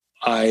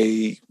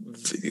I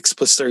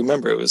explicitly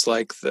remember it was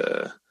like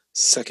the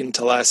second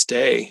to last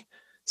day,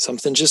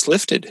 something just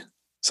lifted.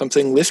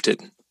 Something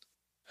lifted.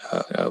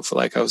 I was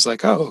like,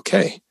 oh,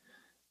 okay.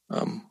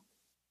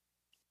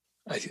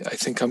 I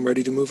think I'm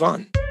ready to move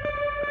on.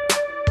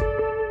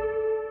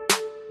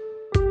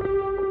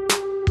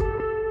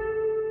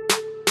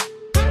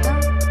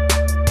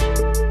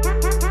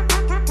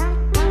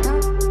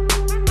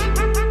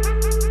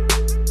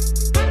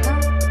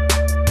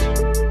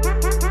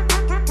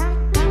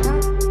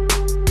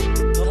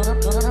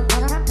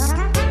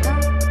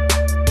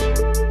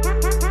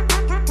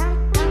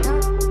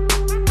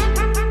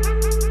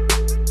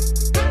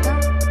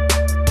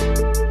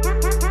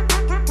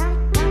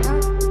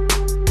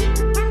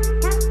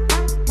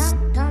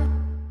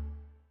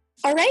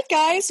 All right,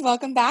 guys,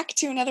 welcome back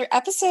to another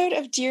episode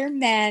of Dear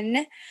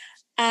Men.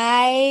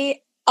 I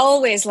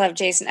always love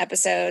Jason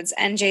episodes.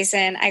 And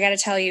Jason, I got to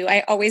tell you,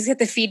 I always get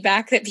the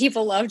feedback that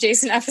people love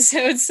Jason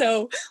episodes.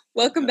 So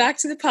welcome back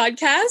to the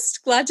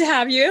podcast. Glad to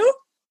have you.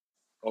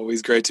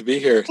 Always great to be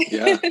here.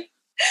 Yeah.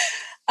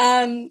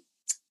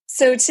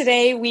 So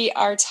today we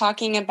are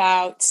talking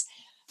about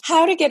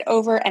how to get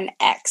over an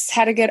ex,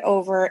 how to get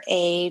over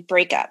a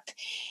breakup.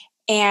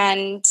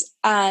 And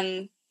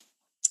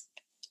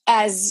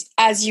as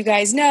you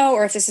guys know,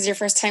 or if this is your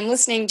first time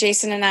listening,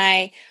 Jason and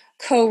I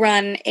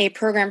co-run a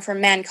program for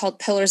men called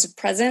Pillars of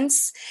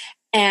Presence.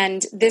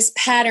 And this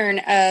pattern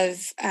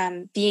of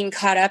being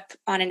caught up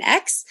on an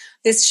ex,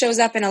 this shows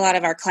up in a lot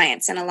of our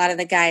clients and a lot of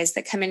the guys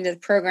that come into the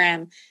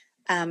program.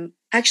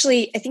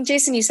 Actually, I think,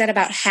 Jason, you said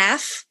about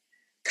half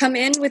come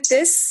in with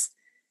this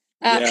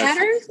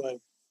pattern?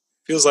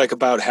 Feels like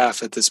about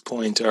half at this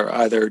point are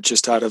either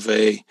just out of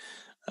a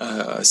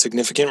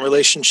significant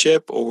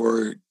relationship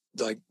or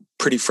like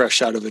pretty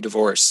fresh out of a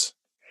divorce.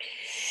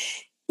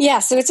 Yeah,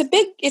 so it's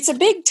a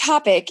big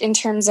topic in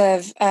terms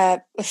of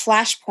a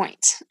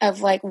flashpoint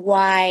of like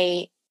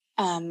why,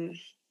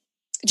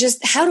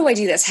 just how do I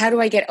do this? How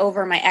do I get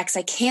over my ex?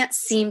 I can't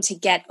seem to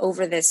get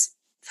over this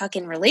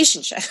fucking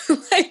relationship.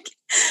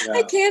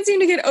 I can't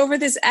seem to get over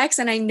this ex,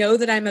 and I know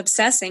that I'm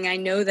obsessing. I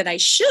know that I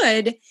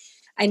should.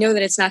 I know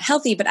that it's not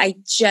healthy, but I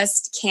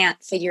just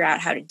can't figure out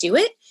how to do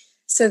it.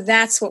 So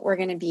that's what we're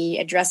going to be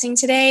addressing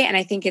today, and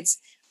I think it's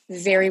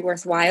very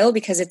worthwhile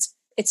because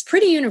it's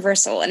pretty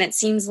universal. And it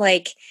seems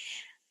like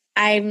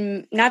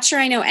I'm not sure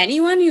I know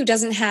anyone who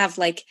doesn't have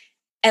like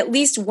at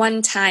least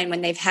one time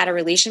when they've had a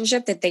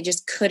relationship that they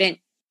just couldn't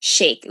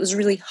shake. It was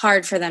really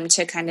hard for them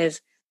to kind of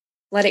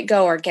let it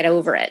go or get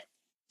over it.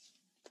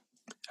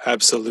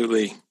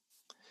 Absolutely.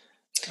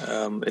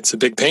 It's a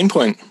big pain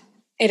point.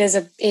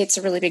 It's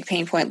a really big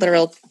pain point,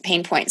 literal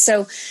pain point.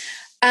 So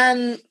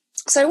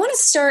I want to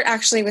start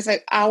actually with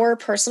our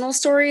personal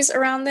stories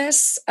around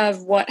this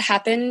of what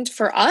happened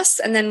for us,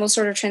 and then we'll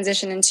sort of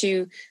transition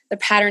into the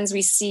patterns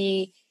we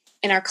see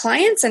in our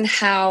clients and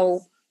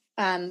how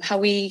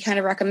we kind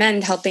of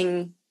recommend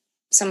helping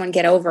someone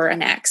get over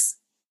an ex.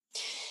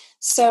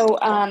 So,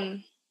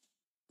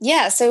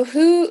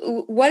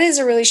 what is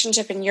a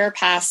relationship in your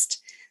past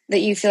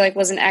that you feel like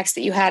was an ex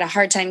that you had a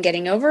hard time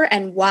getting over,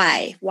 and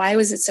why? Why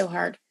was it so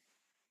hard?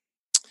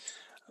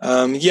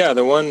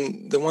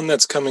 The one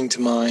that's coming to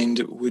mind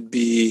would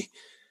be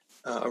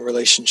a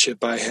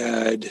relationship I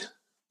had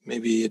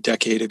maybe a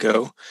decade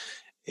ago,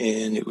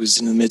 and it was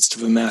in the midst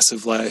of a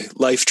massive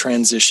life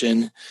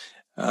transition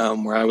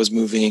where I was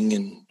moving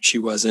and she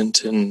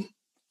wasn't, and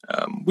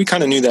we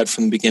kind of knew that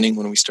from the beginning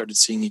when we started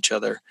seeing each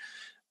other.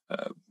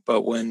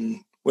 But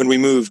when I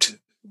moved,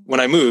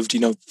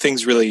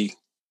 things really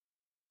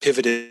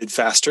pivoted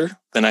faster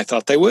than I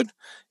thought they would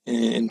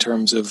in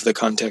terms of the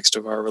context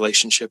of our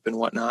relationship and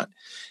whatnot.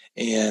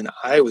 And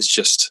I was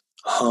just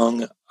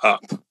hung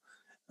up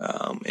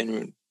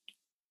and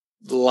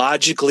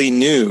logically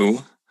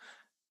knew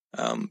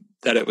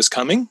that it was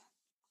coming,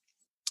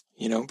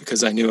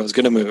 because I knew I was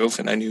going to move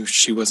and I knew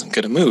she wasn't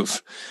going to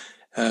move.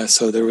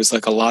 So there was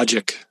like a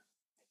logic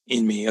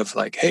in me of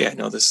like, hey, I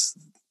know this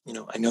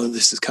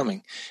is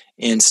coming.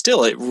 And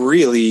still it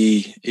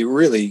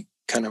really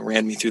kind of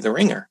ran me through the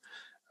ringer.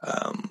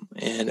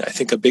 And I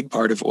think a big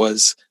part of it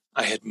was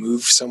I had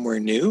moved somewhere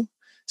new.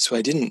 So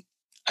I didn't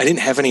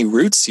have any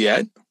roots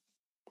yet.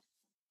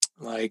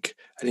 Like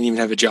I didn't even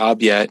have a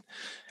job yet.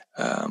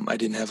 I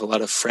didn't have a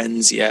lot of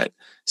friends yet.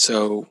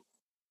 So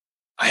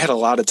I had a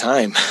lot of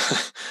time. I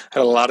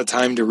had a lot of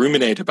time to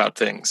ruminate about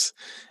things.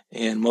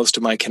 And most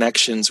of my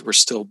connections were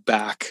still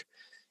back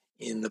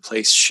in the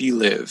place she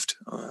lived.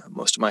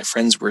 Most of my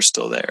friends were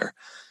still there.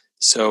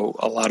 So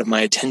a lot of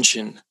my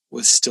attention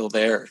was still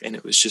there. And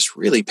it was just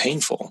really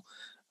painful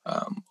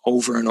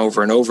over and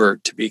over and over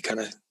to be kind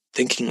of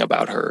thinking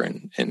about her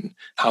and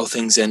how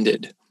things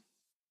ended.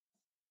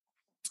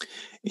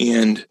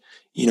 And,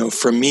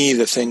 for me,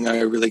 the thing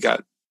I really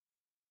got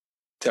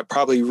that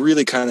probably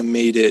really kind of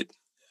made it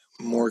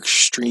more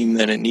extreme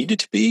than it needed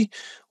to be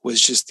was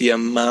just the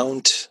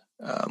amount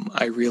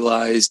I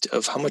realized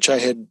of how much I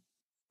had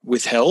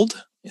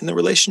withheld in the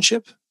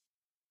relationship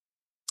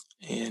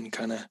and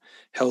kind of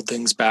held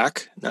things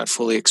back, not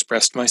fully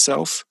expressed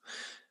myself.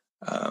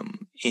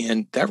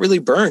 And that really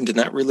burned and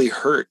that really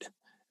hurt.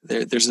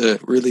 There's a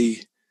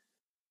really,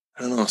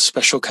 I don't know,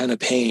 special kind of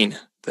pain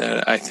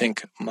that I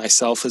think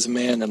myself as a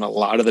man and a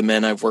lot of the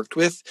men I've worked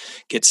with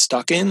get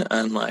stuck in.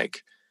 I'm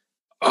like,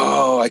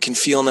 oh, I can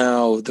feel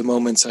now the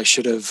moments I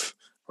should have,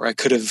 or I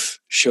could have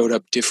showed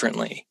up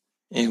differently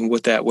and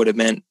what that would have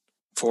meant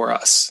for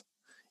us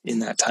in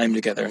that time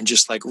together, and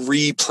just like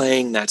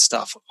replaying that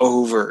stuff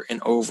over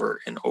and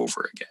over and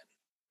over again.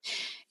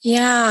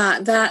 Yeah,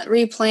 that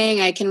replaying,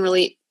 I can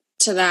relate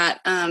to that,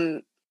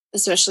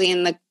 especially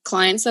in the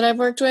clients that I've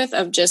worked with,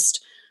 of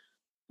just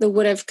the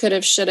would have, could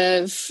have, should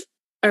have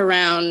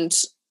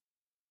around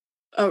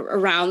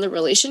the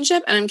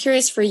relationship. And I'm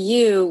curious for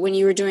you, when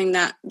you were doing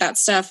that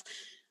stuff,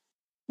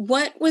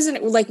 what was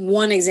it like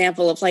one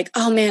example of like,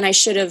 oh man, I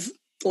should have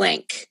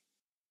blank.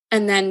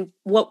 And then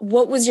what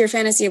was your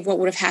fantasy of what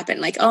would have happened?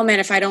 Like, oh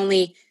man, if I'd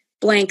only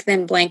blank,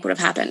 then blank would have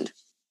happened.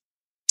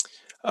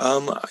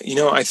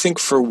 I think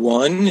for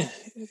one,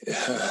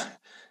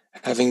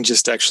 having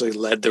just actually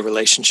led the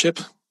relationship,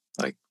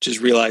 like just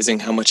realizing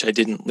how much I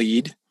didn't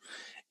lead,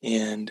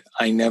 and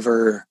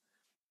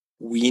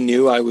we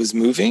knew I was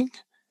moving,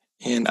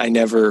 and I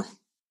never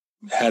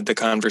had the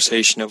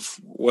conversation of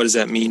what does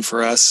that mean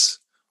for us?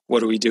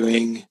 What are we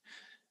doing?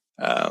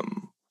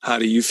 How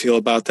do you feel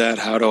about that?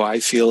 How do I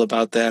feel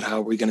about that? How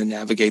are we going to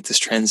navigate this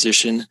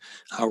transition?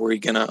 How are we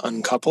going to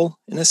uncouple,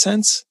 in a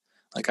sense?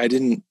 Like I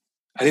didn't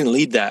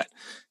lead that.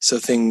 So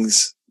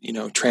things,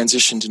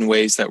 transitioned in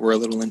ways that were a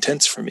little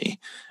intense for me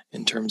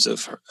in terms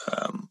of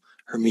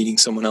her meeting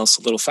someone else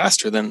a little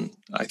faster than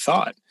I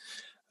thought.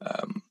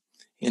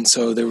 And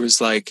so there was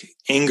like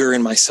anger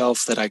in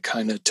myself that I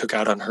kind of took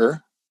out on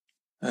her,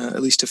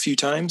 at least a few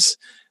times,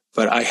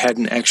 but I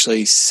hadn't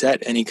actually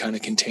set any kind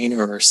of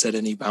container or set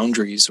any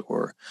boundaries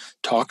or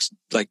talked,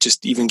 like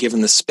just even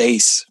given the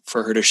space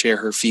for her to share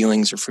her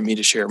feelings or for me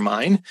to share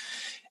mine.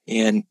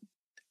 And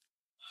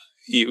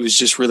it was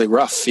just really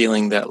rough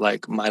feeling that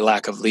like my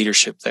lack of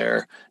leadership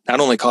there not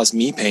only caused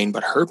me pain,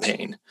 but her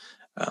pain.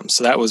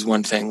 So that was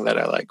one thing that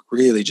I like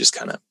really just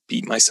kind of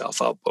beat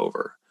myself up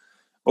over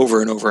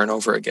and over and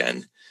over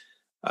again,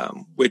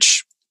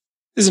 which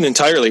is an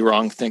entirely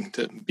wrong thing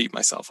to beat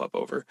myself up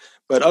over.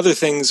 But other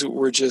things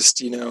were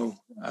just,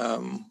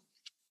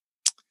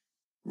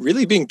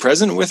 really being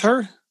present with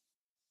her,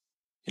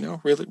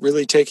 really,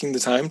 really taking the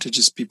time to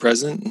just be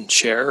present and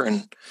share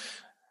and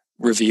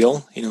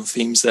reveal,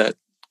 themes that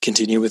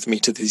continue with me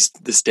to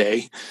this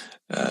day,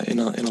 in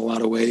a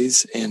lot of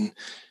ways, and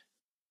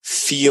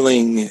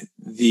feeling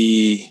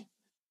the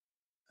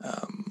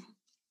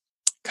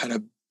kind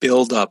of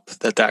buildup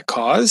that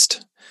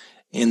caused,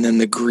 and then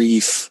the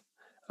grief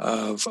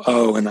of,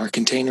 and our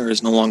container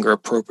is no longer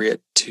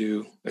appropriate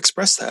to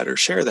express that or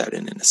share that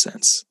in a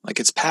sense. Like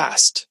it's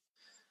past.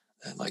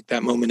 Like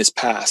that moment is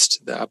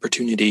past. The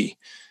opportunity,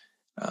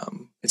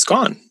 it's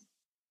gone.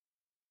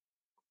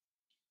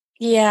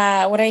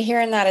 Yeah, what I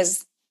hear in that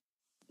is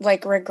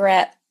like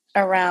regret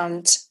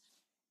around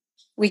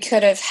we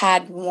could have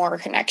had more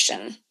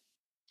connection.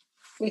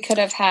 We could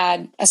have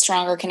had a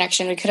stronger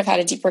connection. We could have had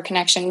a deeper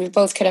connection. We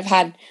both could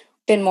have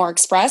been more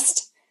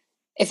expressed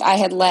if I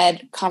had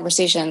led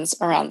conversations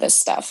around this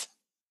stuff.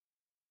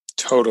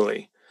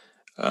 Totally.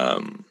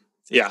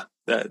 Yeah,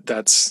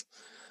 that's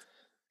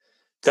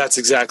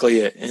exactly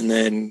it. And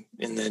then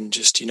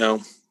just,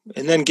 and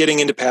then getting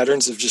into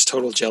patterns of just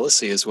total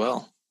jealousy as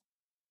well.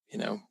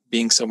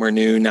 Being somewhere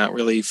new, not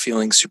really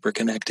feeling super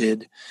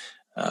connected.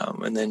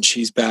 And then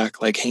she's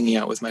back like hanging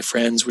out with my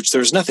friends, which there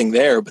was nothing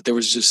there, but there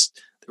was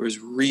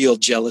real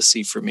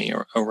jealousy for me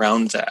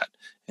around that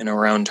and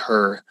around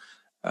her.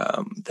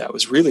 That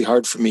was really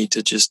hard for me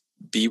to just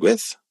be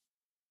with.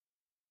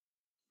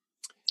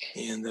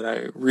 And that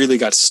I really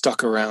got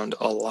stuck around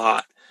a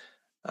lot,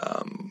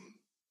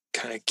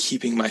 kind of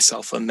keeping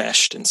myself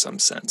enmeshed in some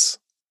sense.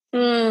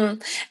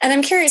 And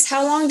I'm curious,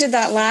 how long did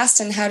that last,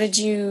 and how did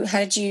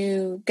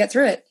you get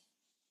through it?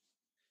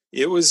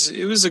 It was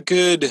a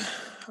good,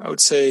 I would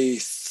say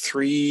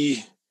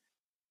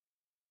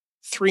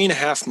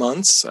 3.5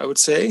 months, I would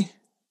say,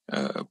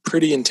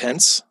 pretty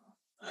intense,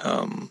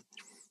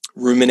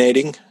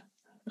 ruminating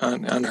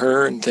on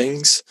her and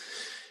things.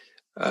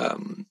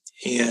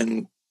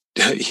 And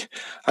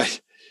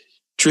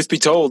truth be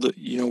told,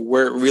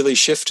 where it really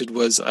shifted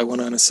was I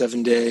went on a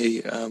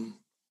 7-day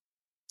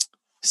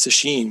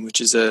sesshin, which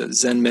is a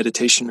Zen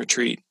meditation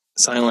retreat,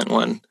 silent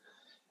one,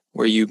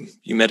 where you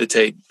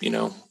meditate,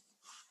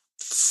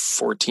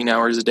 14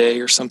 hours a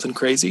day or something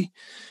crazy.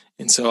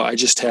 And so I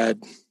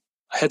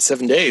had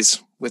 7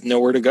 days with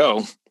nowhere to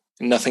go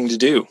and nothing to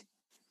do,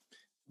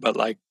 but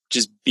like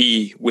just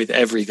be with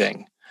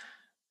everything,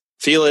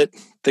 feel it,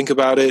 think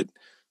about it,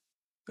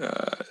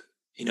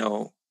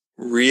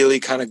 really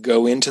kind of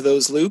go into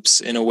those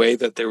loops in a way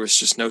that there was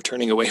just no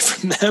turning away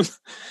from them,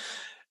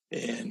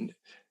 and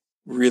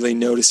really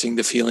noticing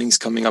the feelings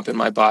coming up in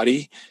my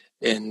body.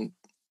 And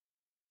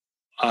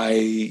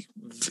I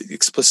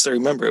explicitly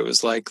remember it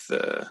was like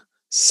the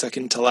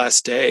second to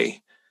last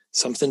day,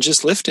 something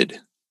lifted.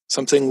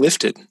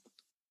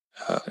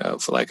 I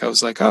was like,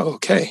 oh,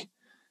 okay.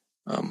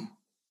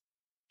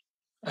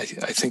 I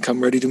think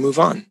I'm ready to move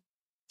on.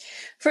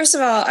 First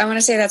of all, I want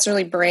to say that's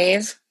really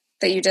brave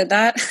that you did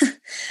that.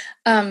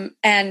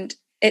 And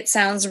it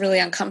sounds really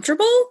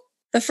uncomfortable,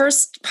 the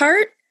first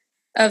part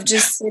of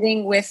just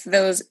sitting with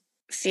those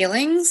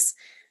feelings.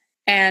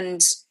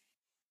 And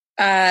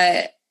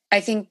I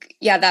think,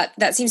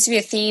 that seems to be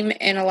a theme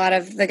in a lot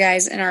of the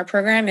guys in our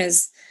program,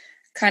 is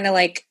kind of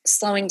like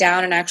slowing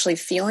down and actually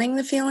feeling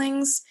the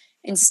feelings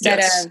instead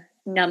of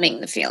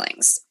numbing the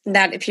feelings.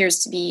 That appears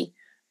to be,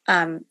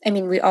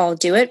 we all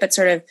do it, but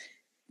sort of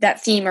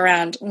that theme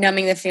around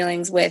numbing the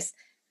feelings with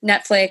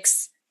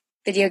Netflix,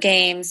 video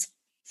games,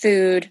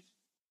 food,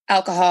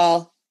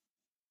 alcohol.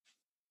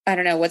 I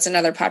don't know what's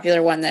another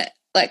popular one that,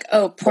 like,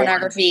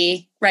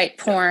 pornography, right?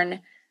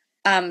 Porn.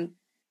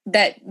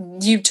 That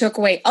you took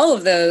away all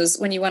of those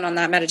when you went on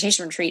that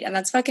meditation retreat, and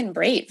that's fucking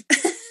brave.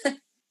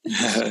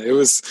 Yeah, it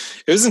was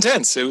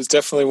intense. It was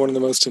definitely one of the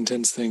most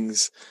intense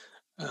things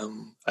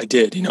I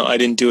did. I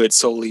didn't do it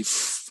solely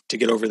to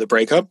get over the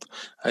breakup.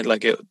 I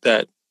like it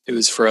that it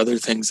was for other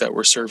things that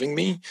were serving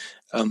me.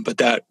 But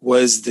that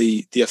was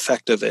the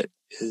effect of it.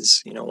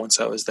 Is, once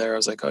I was there, I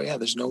was like, oh yeah,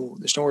 there's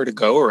nowhere to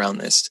go around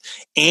this,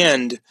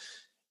 and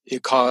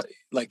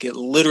it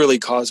literally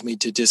caused me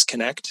to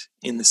disconnect,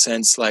 in the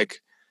sense,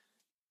 like,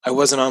 I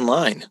wasn't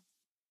online.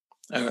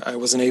 I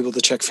wasn't able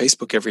to check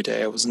Facebook every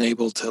day. I wasn't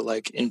able to,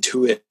 like,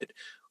 intuit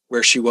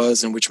where she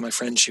was and which of my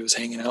friends she was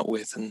hanging out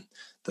with, and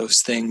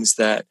those things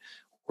that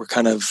were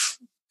kind of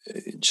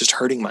just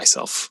hurting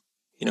myself,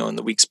 in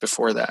the weeks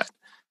before that,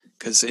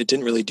 because it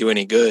didn't really do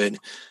any good.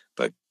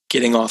 But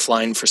getting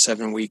offline for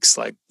 7 weeks,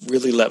 like,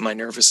 really let my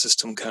nervous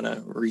system kind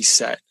of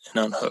reset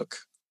and unhook.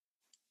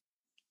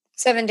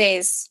 7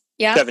 days.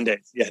 Yeah. 7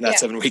 days. Yeah, not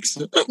 7 weeks.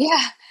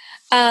 Yeah.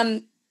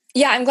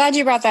 I'm glad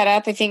you brought that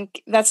up. I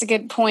think that's a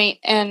good point.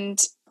 And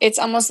it's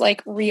almost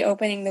like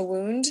reopening the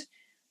wound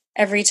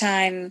every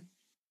time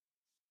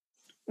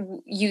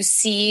you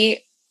see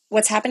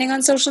what's happening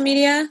on social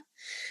media.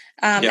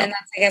 And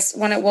that's, I guess,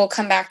 when it will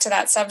come back to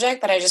that subject,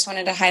 but I just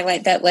wanted to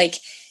highlight that, like,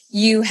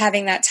 you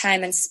having that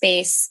time and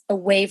space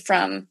away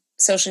from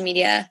social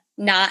media,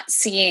 not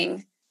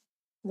seeing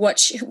what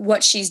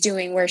she's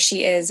doing, where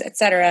she is,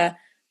 etc.,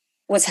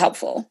 was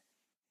helpful.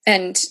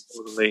 And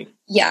totally.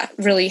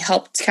 Really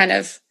helped kind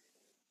of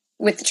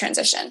with the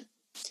transition.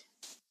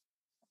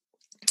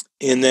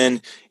 And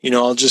then,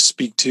 I'll just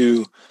speak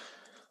to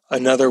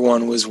another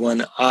one. Was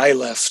when I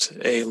left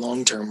a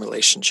long-term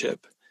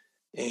relationship,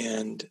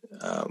 and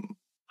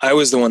I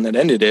was the one that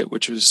ended it,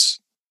 which was,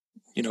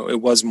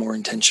 it was more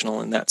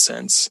intentional in that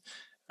sense.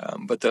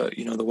 But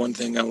the one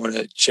thing I want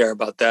to share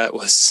about that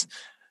was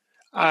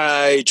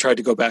I tried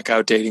to go back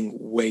out dating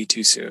way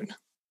too soon.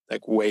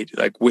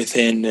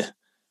 Within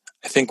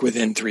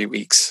 3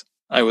 weeks,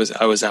 I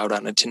was out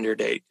on a Tinder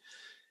date.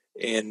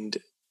 And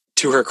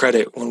to her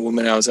credit, one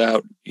woman I was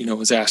out,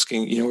 was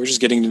asking, we're just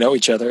getting to know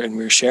each other, and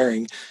we were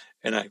sharing.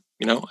 And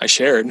I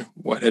shared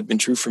what had been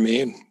true for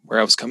me and where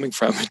I was coming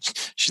from.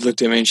 She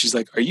looked at me and she's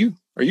like, are you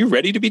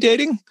ready to be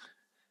dating?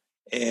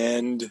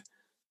 And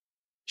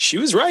she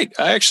was right.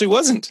 I actually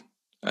wasn't.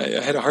 I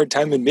had a hard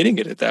time admitting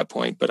it at that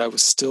point, but I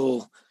was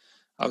still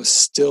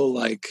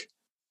like,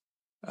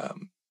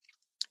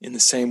 in the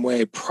same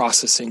way,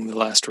 processing the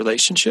last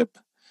relationship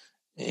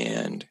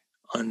and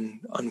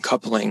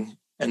uncoupling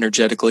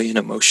energetically and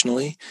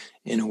emotionally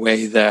in a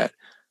way that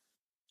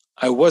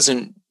I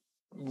wasn't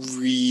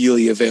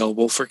really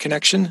available for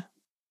connection,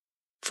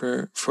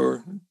 for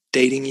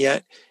dating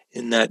yet.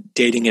 In that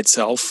dating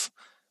itself,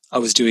 I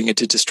was doing it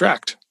to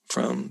distract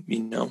from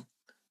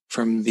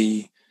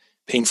the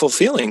painful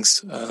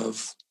feelings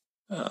of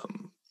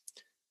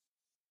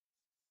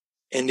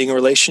ending a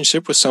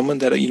relationship with someone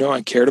that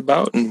I cared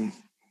about and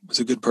was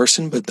a good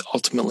person, but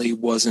ultimately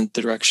wasn't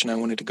the direction I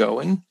wanted to go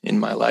in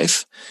my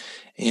life.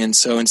 And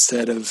so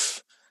instead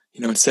of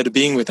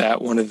being with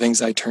that, one of the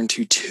things I turned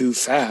to too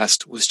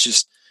fast was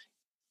just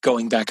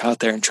going back out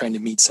there and trying to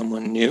meet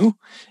someone new.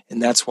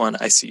 And that's one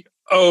I see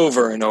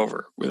over and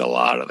over with a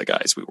lot of the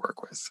guys we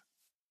work with.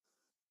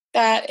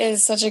 That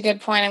is such a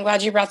good point. I'm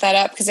glad you brought that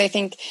up, because I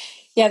think,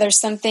 there's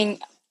something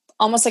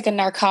almost like a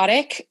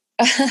narcotic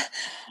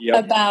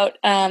about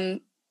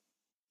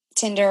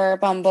Tinder,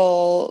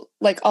 Bumble,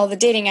 like all the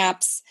dating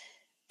apps,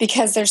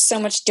 because there's so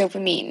much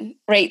dopamine,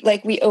 right?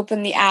 Like, we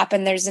open the app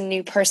and there's a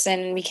new person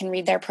and we can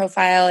read their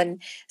profile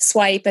and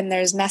swipe and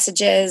there's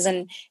messages,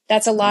 and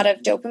that's a lot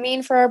of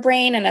dopamine for our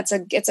brain. And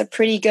it's a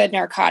pretty good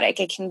narcotic.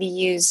 It can be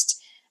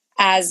used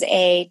as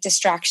a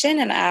distraction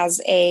and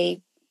as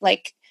a,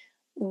 like,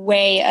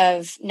 way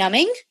of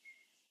numbing.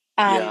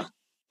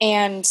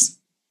 And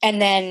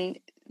then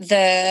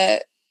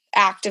the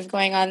act of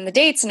going on the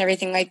dates and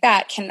everything like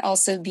that can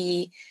also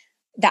be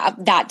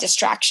that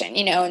distraction,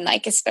 and,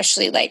 like,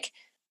 especially, like,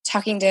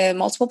 talking to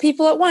multiple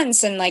people at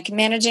once and, like,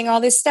 managing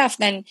all this stuff.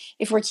 Then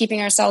if we're keeping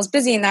ourselves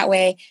busy in that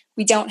way,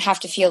 we don't have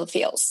to feel the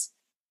feels,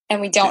 and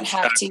we don't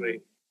have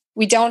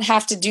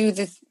to do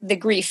the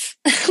grief.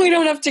 We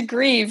don't have to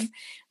grieve.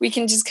 We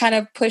can just kind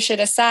of push it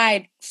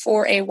aside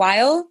for a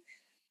while,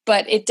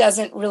 but it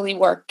doesn't really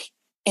work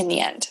in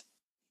the end.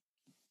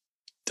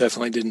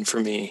 definitely didn't for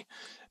me.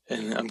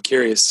 And I'm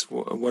curious,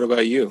 what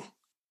about you?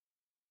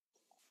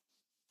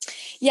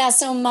 Yeah,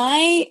 so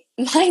my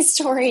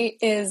story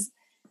is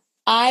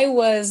I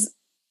was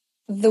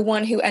the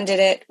one who ended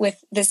it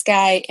with this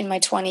guy in my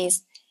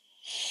 20s.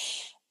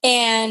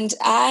 And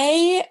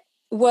I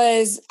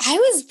was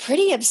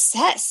pretty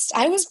obsessed.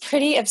 I was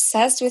pretty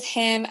obsessed with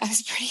him. I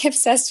was pretty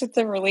obsessed with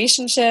the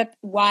relationship,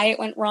 why it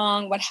went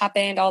wrong, what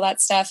happened, all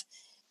that stuff.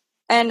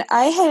 And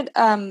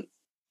I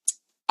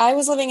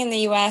was living in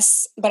the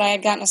US, but I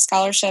had gotten a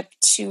scholarship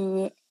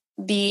to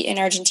be in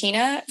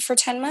Argentina for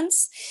 10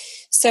 months.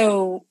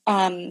 So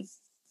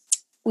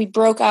we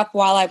broke up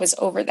while I was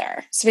over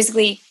there. So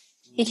basically,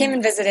 he came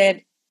and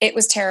visited. It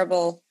was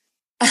terrible.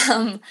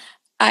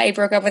 I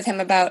broke up with him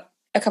about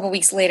a couple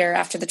weeks later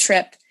after the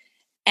trip.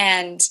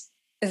 And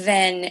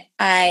then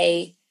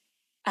I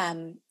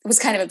was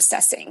kind of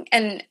obsessing.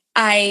 And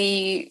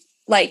I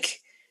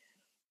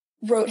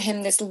wrote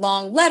him this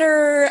long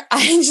letter.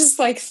 I just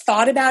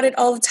thought about it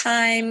all the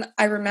time.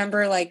 I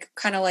remember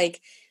kind of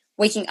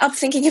waking up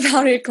thinking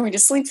about it, going to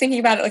sleep thinking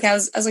about it. I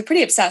was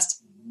pretty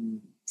obsessed.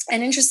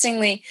 And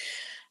interestingly,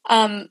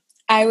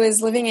 I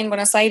was living in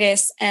Buenos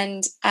Aires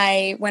and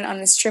I went on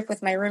this trip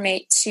with my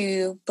roommate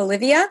to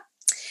Bolivia.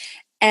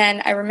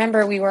 And I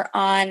remember we were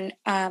on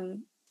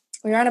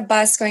a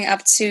bus going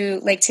up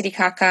to Lake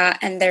Titicaca,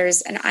 and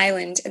there's an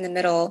island in the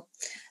middle.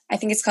 I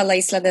think it's called La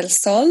Isla del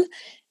Sol.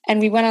 And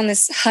we went on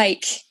this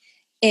hike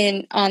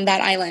on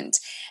that island.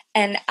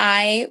 And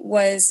I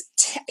was,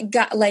 I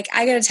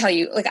gotta tell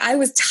you, I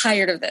was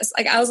tired of this.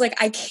 I was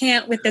I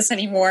can't with this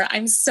anymore.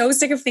 I'm so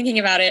sick of thinking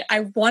about it.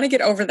 I want to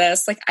get over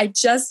this. I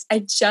just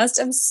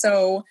am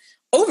so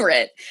over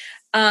it.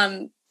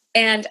 And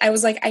I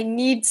was I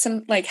need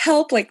some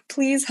help,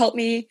 please help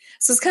me.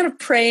 So I was kind of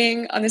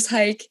praying on this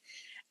hike,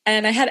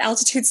 and I had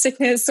altitude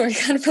sickness. So I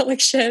kind of felt like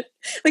shit.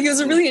 It was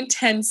a really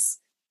intense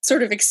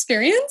sort of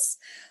experience.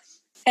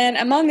 And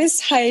I'm on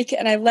this hike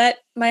and I let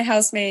my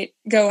housemate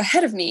go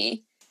ahead of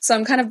me. So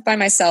I'm kind of by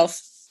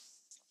myself,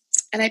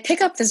 and I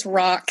pick up this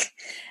rock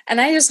and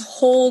I just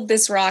hold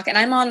this rock, and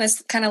I'm on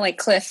this kind of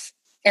cliff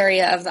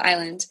area of the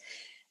island.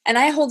 And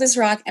I hold this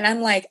rock and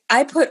I'm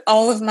I put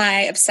all of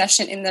my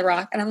obsession in the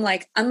rock, and I'm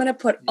I'm going to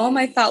put all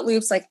my thought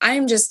loops.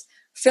 I'm just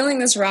filling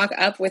this rock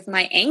up with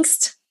my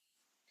angst.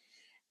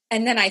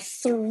 And then I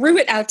threw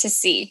it out to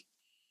sea,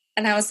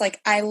 and I was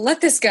I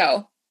let this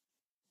go.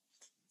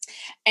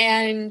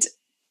 And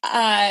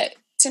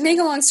to make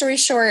a long story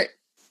short,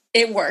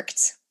 it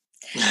worked.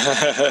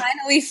 I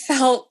finally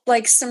felt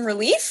some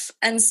relief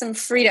and some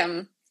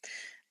freedom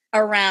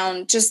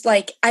around just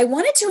I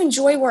wanted to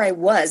enjoy where I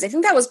was. I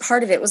think that was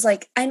part of it. Was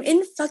I'm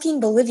in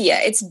fucking Bolivia.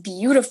 It's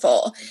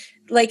beautiful.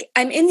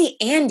 I'm in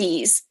the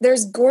Andes.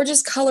 There's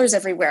gorgeous colors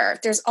everywhere.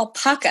 There's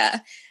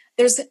alpaca.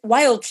 There's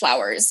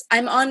wildflowers.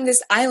 I'm on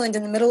this island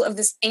in the middle of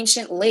this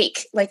ancient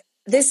lake.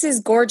 This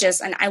is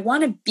gorgeous, and I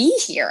want to be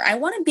here. I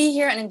want to be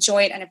here and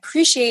enjoy it and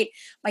appreciate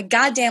my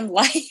goddamn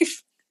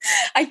life.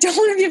 I don't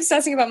want to be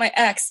obsessing about my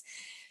ex.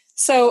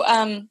 So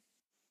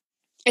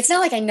it's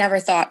not I never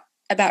thought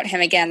about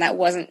him again. That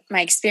wasn't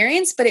my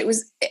experience, but it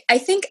was, I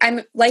think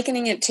I'm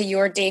likening it to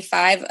your day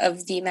 5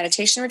 of the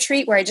meditation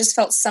retreat, where I just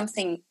felt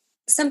something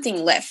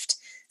lift,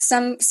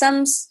 some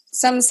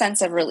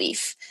sense of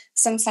relief,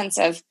 some sense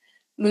of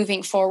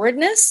moving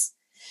forwardness.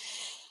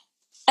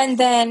 And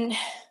then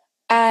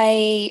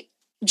I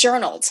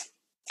journaled.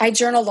 I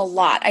journaled a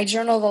lot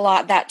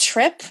that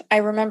trip. I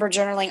remember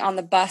journaling on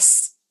the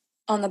bus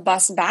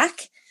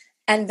back.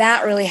 And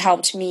that really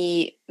helped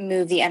me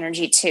move the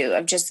energy too,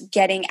 of just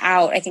getting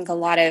out. I think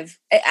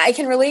I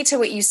can relate to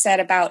what you said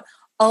about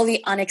all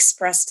the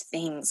unexpressed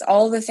things,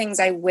 all the things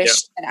I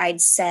wished that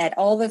I'd said,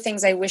 all the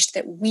things I wished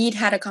that we'd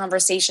had a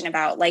conversation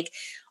about,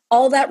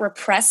 all that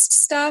repressed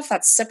stuff,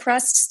 that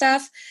suppressed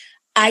stuff.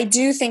 I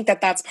do think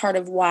that that's part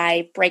of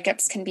why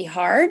breakups can be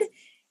hard.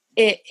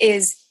 It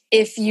is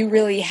if you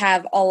really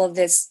have all of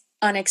this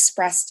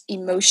unexpressed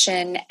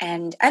emotion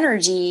and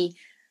energy,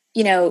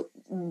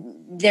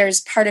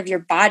 there's part of your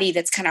body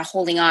that's kind of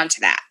holding on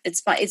to that.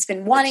 It's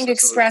been wanting to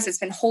express, it's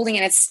been holding,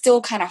 and it's still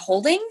kind of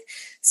holding.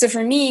 So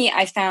for me,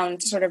 I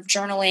found sort of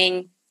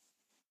journaling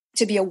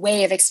to be a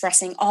way of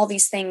expressing all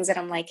these things that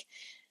I'm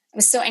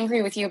so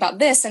angry with you about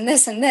this and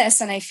this and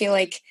this. And I feel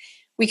like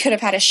we could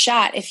have had a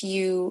shot if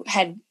you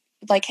had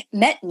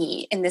met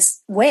me in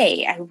this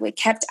way. I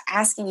kept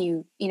asking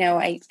you,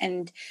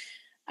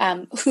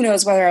 who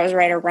knows whether I was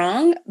right or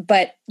wrong,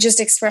 but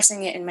just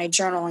expressing it in my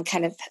journal and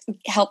kind of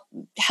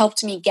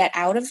helped me get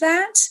out of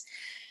that.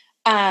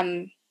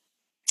 And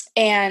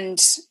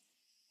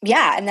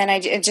then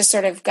it just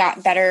sort of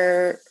got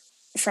better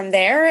from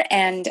there.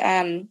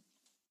 And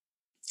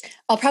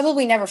I'll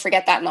probably never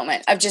forget that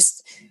moment of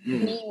just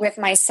being with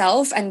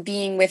myself and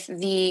being with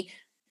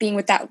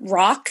that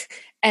rock,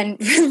 and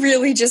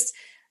really just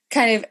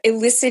kind of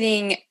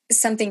eliciting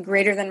something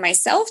greater than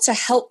myself to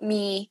help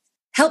me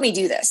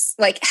do this.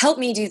 Help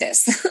me do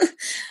this.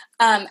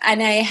 And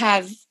I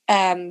have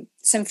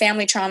some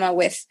family trauma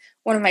with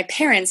one of my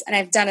parents, and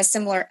I've done a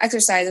similar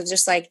exercise of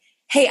just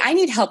hey, I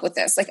need help with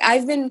this. Like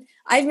I've been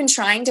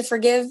trying to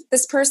forgive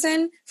this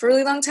person for a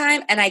really long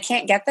time and I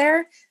can't get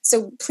there.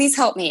 So please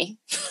help me.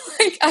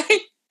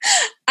 Like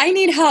I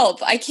need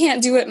help. I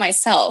can't do it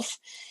myself.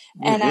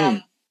 Mm-hmm.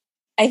 And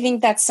I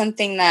think that's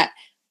something that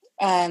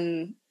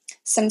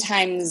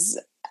sometimes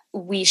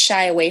we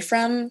shy away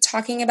from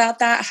talking about,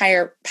 that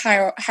higher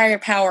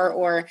power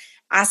or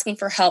asking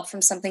for help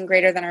from something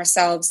greater than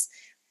ourselves.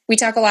 We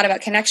talk a lot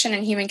about connection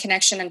and human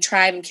connection and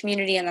tribe and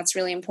community, and that's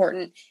really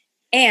important.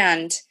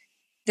 And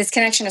this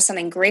connection to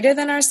something greater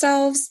than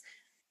ourselves,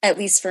 at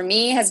least for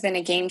me, has been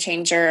a game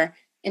changer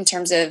in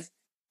terms of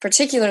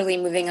particularly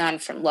moving on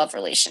from love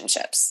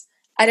relationships.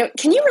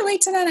 Can you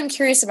relate to that? I'm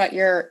curious about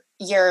your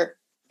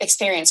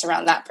experience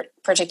around that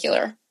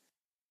particular.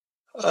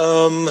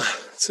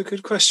 It's a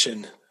good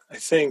question. I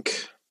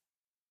think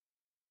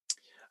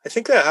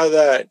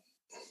that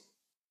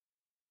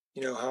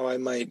how I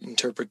might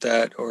interpret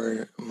that,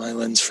 or my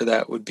lens for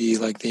that, would be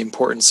like the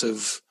importance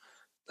of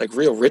like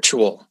real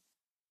ritual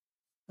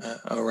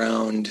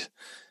around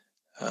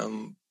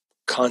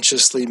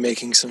consciously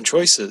making some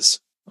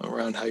choices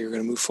around how you're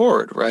going to move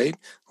forward, right?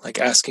 Like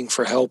asking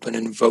for help and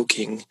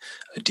invoking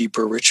a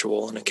deeper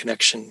ritual and a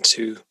connection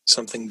to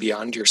something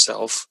beyond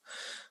yourself.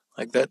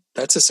 Like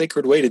that's a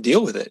sacred way to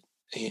deal with it,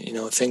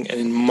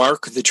 and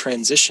mark the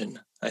transition,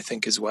 I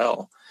think, as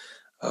well,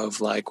 of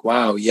like,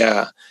 wow,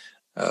 yeah,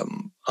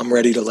 I'm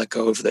ready to let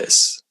go of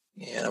this,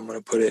 and I'm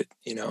going to put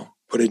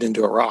it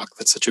into a rock.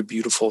 That's such a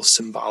beautiful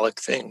symbolic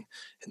thing.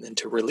 And then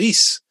to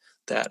release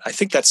that, I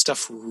think that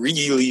stuff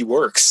really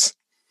works.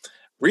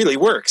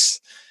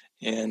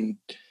 And,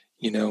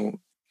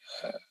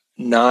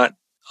 not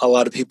a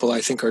lot of people,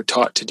 I think, are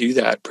taught to do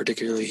that,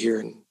 particularly here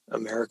in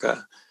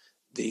America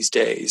these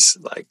days,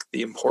 like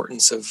the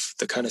importance of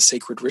the kind of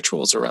sacred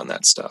rituals around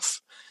that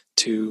stuff,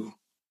 to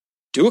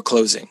do a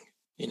closing,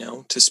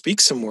 to speak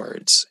some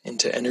words, and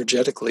to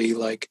energetically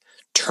like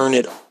turn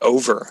it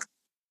over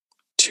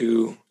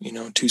to,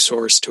 to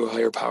source, to a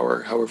higher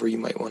power, however you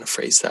might want to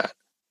phrase that.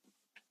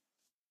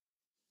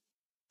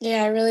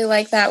 Yeah, I really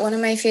like that. One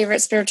of my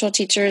favorite spiritual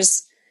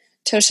teachers,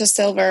 Tosha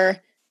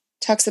Silver,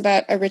 talks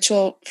about a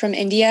ritual from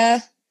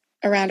India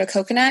around a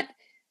coconut.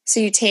 So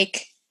you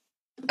take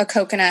a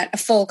coconut, a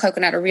full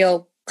coconut, a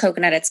real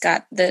coconut. It's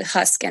got the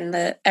husk and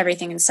the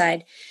everything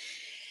inside.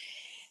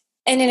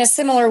 And in a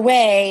similar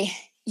way,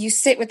 you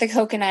sit with the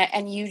coconut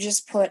and you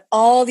just put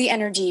all the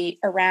energy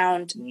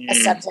around a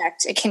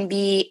subject. It can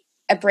be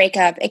a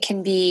breakup. It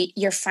can be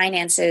your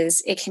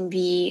finances. It can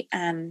be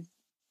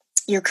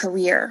your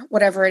career,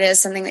 whatever it is,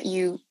 something that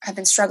you have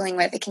been struggling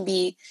with. It can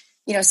be,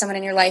 someone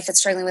in your life that's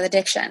struggling with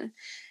addiction.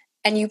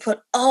 And you put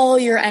all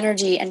your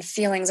energy and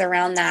feelings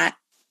around that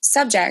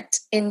subject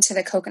into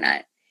the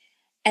coconut.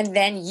 And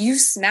then you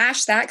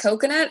smash that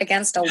coconut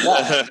against a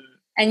wall.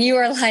 And you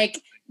are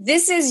like,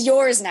 this is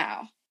yours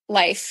now,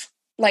 life.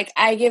 Like,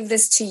 I give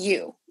this to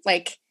you.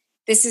 Like,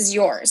 this is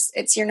yours.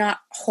 You're not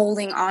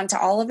holding on to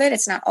all of it.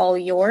 It's not all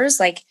yours.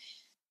 Like,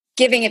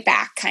 giving it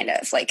back, kind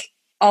of like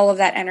all of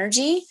that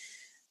energy.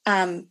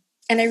 And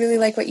I really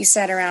like what you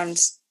said around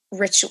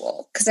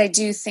ritual, because I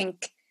do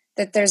think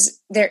that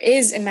there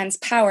is immense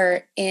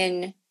power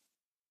in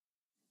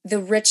the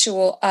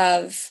ritual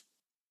of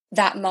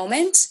that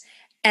moment.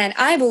 And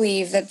I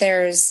believe that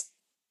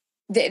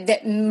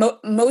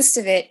most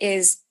of it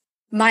is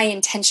my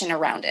intention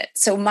around it.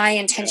 So my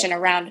intention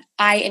around,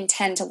 I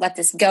intend to let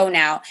this go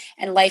now.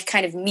 And life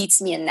kind of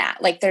meets me in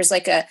that. Like there's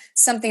like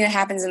something that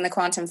happens in the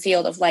quantum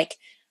field of like,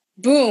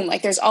 boom,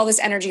 like there's all this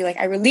energy. Like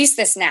I release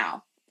this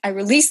now.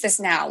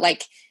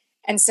 Like,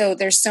 and so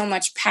there's so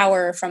much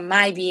power from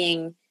my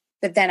being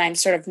that then I'm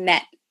sort of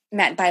met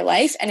by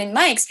life. And in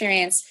my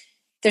experience,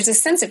 there's a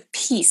sense of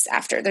peace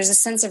after. There's a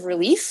sense of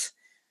relief.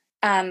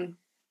 And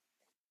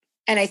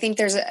I think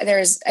there's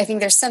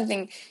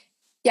something,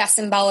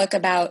 symbolic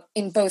about,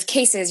 in both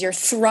cases, you're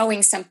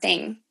throwing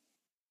something,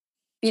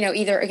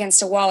 either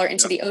against a wall or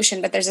into the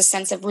ocean, but there's a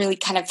sense of really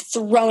kind of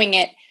throwing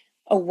it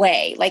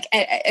away, like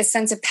a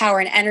sense of power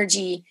and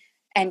energy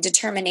and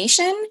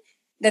determination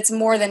that's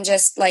more than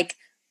just like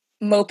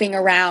moping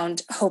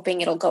around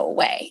hoping it'll go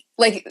away.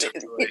 Like,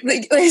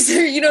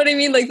 you know what I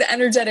mean? Like the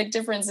energetic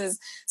difference is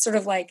sort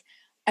of like,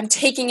 I'm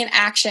taking an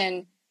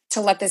action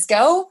to let this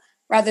go,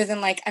 rather than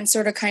like, I'm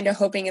sort of kind of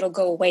hoping it'll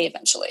go away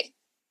eventually.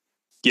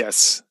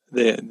 Yes.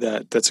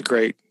 That's a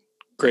great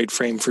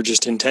frame for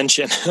just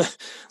intention.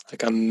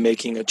 Like I'm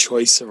making a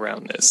choice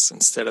around this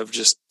instead of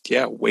just,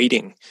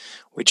 waiting,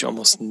 which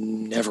almost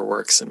never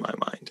works in my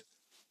mind.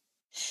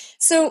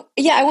 So,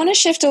 I want to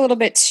shift a little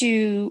bit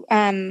to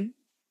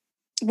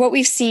what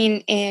we've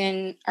seen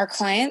in our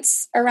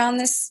clients around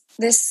this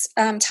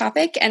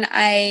topic. And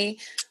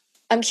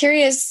I'm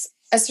curious,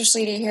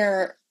 especially to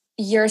hear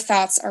your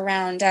thoughts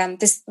around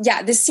this.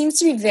 Yeah, this seems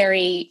to be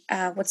very,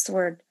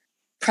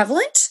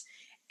 prevalent.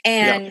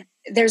 And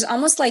there's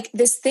almost like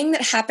this thing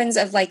that happens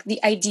of like the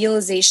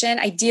idealizing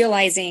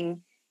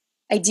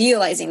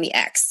the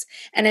ex.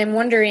 And I'm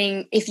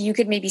wondering if you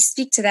could maybe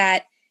speak to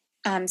that,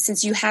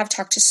 since you have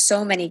talked to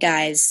so many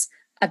guys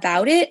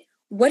about it.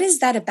 What is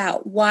that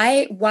about?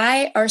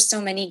 Why are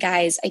so many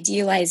guys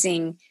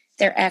idealizing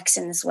their ex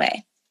in this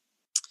way?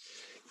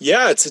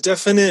 Yeah, it's a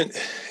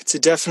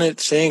definite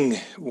thing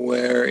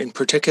where, in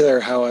particular,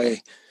 how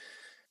I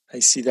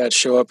see that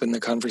show up in the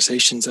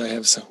conversations I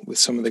have with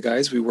some of the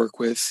guys we work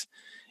with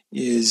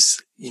is,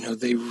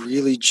 they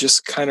really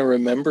just kind of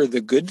remember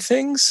the good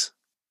things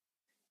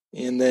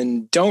and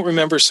then don't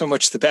remember so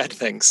much the bad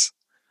things,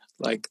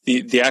 like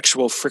the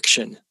actual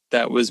friction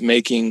that was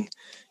making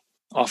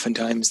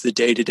oftentimes the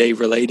day-to-day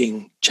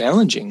relating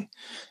challenging.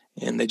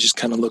 And they just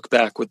kind of look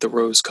back with the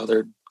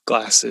rose-colored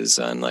glasses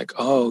on like,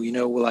 oh,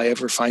 will I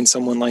ever find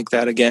someone like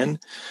that again?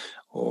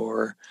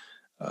 Or,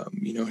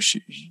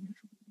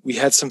 we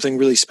had something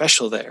really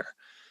special there.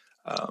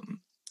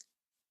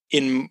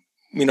 In,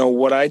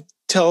 what I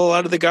tell a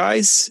lot of the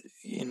guys,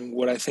 and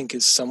what I think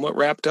is somewhat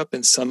wrapped up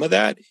in some of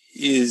that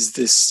is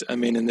this,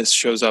 and this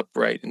shows up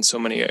right in so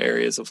many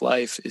areas of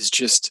life, is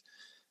just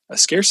a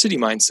scarcity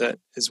mindset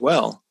as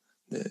well.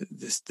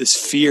 This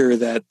fear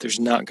that there's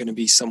not going to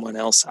be someone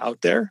else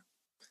out there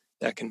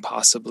that can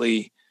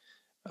possibly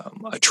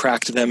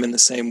attract them in the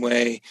same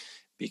way,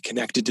 be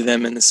connected to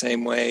them in the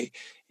same way.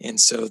 And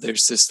so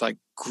there's this like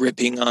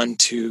gripping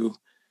onto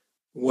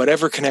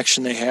whatever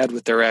connection they had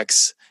with their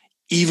ex,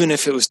 even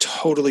if it was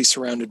totally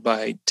surrounded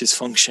by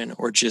dysfunction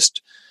or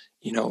just,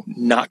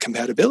 not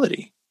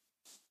compatibility.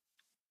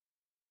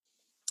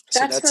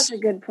 That's such a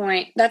good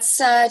point. That's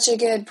such a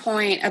good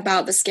point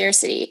about the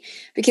scarcity,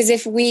 because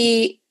if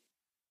we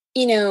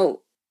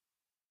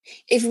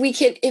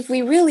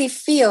really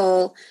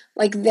feel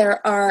like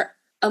there are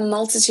a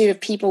multitude of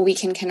people we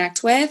can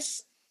connect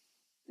with,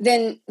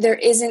 then there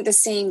isn't the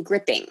same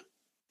gripping.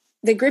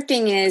 The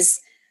gripping is,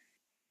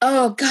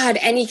 oh God,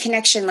 any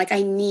connection, like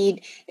I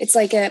need, it's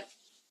like a,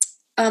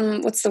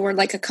 what's the word?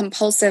 Like a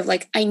compulsive,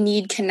 like I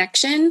need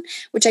connection,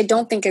 which I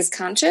don't think is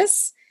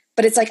conscious,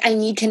 but it's like, I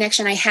need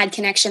connection. I had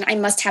connection. I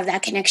must have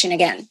that connection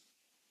again.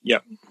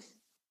 Yep.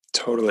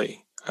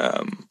 Totally.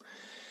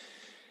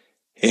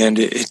 And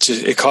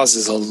it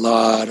causes a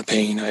lot of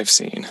pain. I've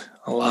seen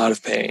a lot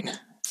of pain.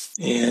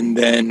 And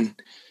then,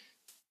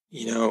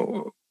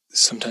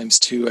 sometimes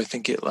too, I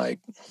think it like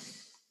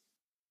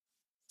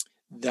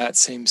that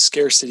same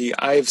scarcity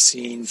I've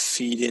seen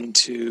feed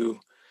into,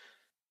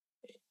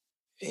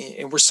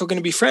 and we're still going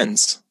to be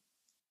friends.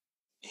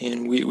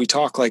 And we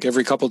talk like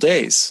every couple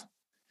days,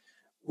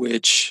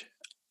 which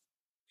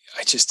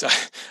I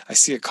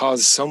see it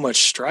cause so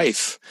much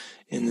strife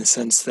in the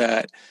sense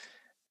that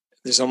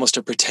there's almost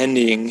a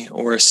pretending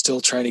or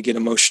still trying to get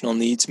emotional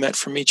needs met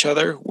from each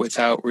other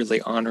without really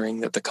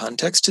honoring that the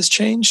context has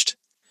changed.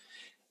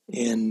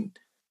 And,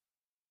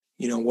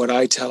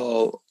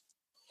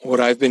 what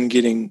I've been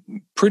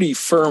getting pretty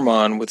firm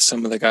on with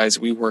some of the guys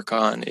we work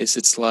on is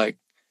it's like,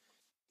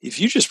 if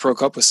you just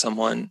broke up with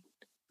someone,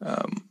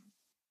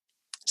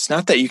 it's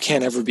not that you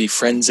can't ever be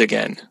friends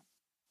again.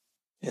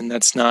 And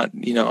that's not,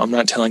 I'm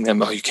not telling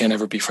them, oh, you can't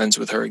ever be friends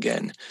with her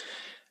again.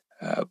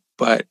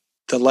 But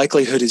the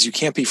likelihood is you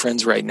can't be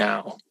friends right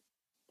now.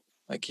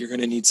 Like you're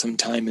going to need some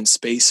time and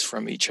space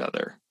from each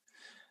other.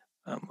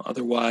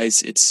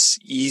 Otherwise, it's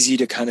easy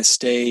to kind of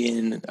stay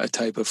in a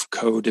type of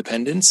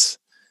codependence.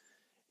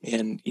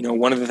 And,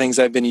 one of the things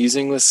I've been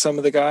using with some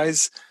of the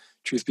guys,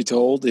 truth be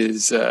told,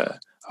 is,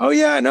 oh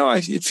yeah, no,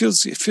 it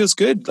feels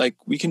good. Like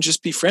we can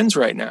just be friends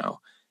right now.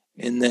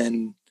 And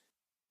then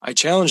I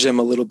challenge them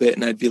a little bit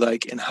and I'd be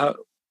like, and how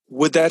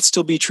would that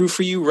still be true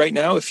for you right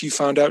now if you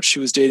found out she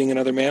was dating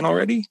another man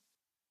already?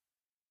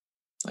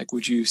 Like,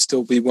 would you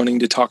still be wanting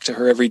to talk to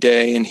her every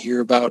day and hear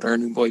about her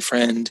new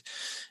boyfriend?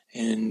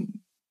 And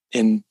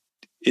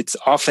it's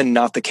often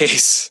not the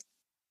case,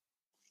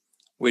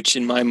 which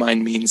in my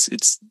mind means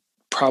it's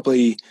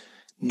probably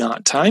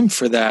not time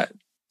for that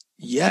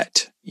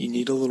yet. You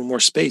need a little more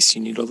space.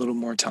 You need a little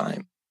more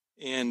time.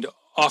 And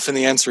often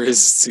the answer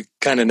is to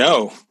kind of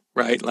no,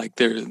 right? Like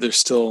there's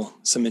still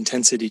some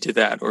intensity to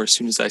that. Or as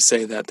soon as I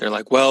say that, they're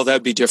like, well,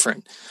 that'd be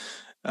different.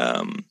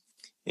 And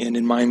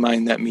in my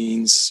mind, that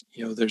means,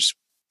 there's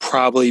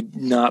probably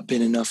not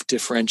been enough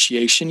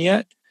differentiation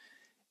yet,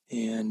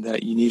 and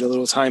that you need a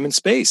little time and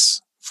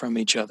space from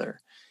each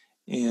other.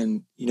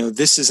 And,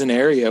 this is an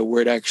area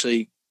where it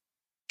actually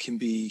can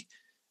be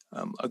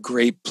a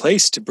great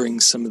place to bring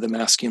some of the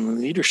masculine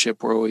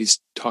leadership we're always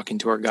talking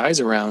to our guys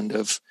around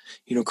of,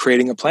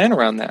 creating a plan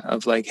around that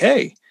of like,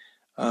 hey,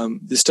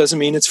 this doesn't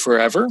mean it's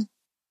forever.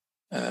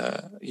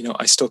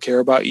 I still care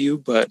about you,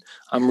 but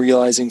I'm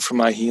realizing for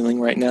my healing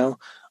right now,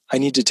 I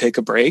need to take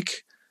a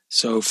break.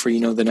 So for,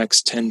 the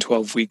next 10,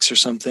 12 weeks or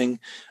something,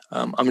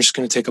 I'm just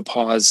going to take a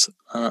pause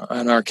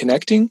on our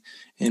connecting,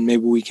 and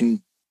maybe we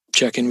can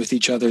check in with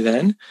each other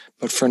then.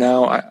 But for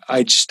now,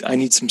 I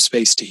need some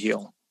space to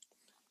heal.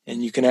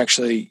 And you can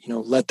actually,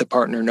 let the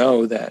partner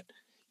know that,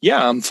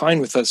 yeah, I'm fine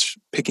with us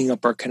picking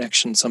up our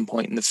connection some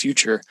point in the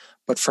future.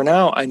 But for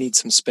now, I need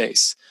some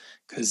space,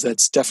 because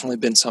that's definitely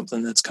been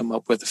something that's come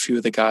up with a few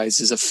of the guys,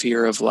 is a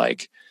fear of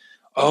like,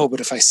 oh, but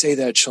if I say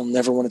that, she'll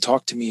never want to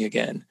talk to me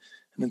again.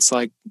 And it's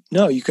like,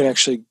 no, you can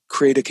actually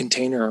create a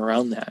container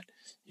around that.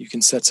 you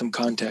can set some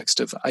context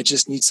of, I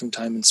just need some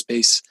time and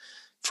space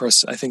for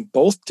us, I think,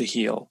 both to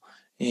heal.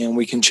 And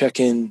we can check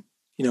in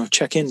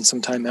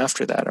sometime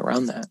after that,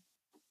 around that.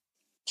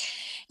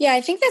 Yeah,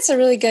 I think that's a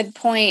really good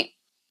point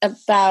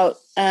about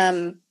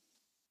the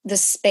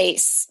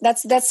space.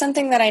 That's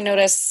something that I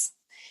notice.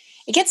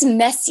 It gets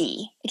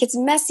messy.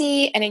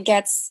 And it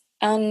gets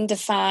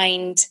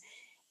undefined.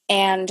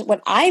 And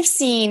what I've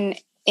seen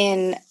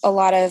in a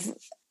lot of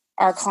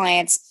my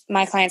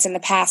clients in the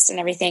past and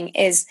everything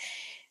is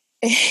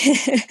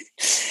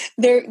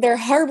they're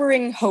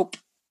harboring hope.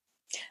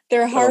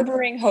 They're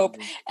harboring hope.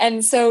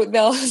 And so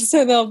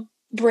they'll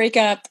break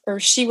up, or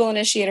she will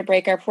initiate a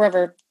breakup,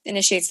 whoever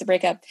initiates the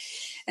breakup.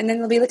 And then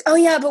they'll be like, oh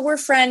yeah, but we're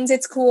friends.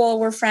 It's cool.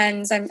 We're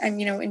friends. I'm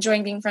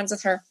enjoying being friends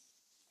with her.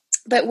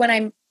 But when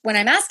I'm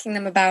asking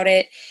them about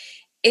it,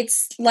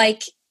 it's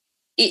like,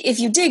 if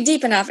you dig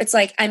deep enough, it's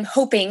like, I'm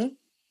hoping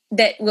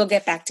that we'll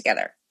get back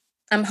together.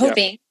 I'm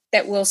hoping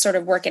that we'll sort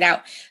of work it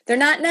out. They're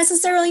not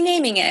necessarily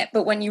naming it,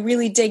 but when you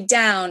really dig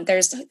down,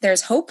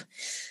 there's hope.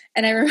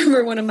 And I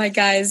remember one of my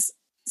guys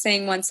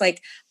saying once,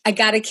 like, I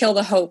got to kill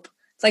the hope.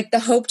 Like, the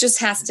hope just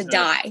has to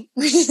die.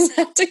 We just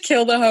have to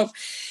kill the hope.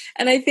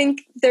 And I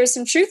think there's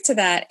some truth to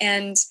that.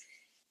 And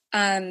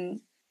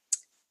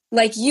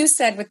like you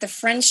said, with the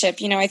friendship,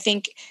 I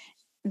think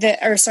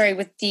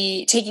with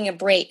the taking a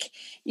break,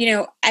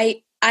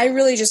 I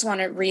really just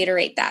want to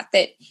reiterate that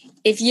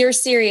if you're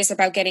serious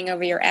about getting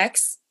over your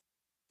ex,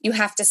 you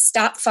have to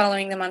stop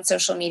following them on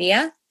social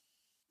media,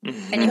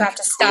 and you have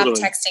to stop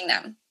texting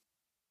them.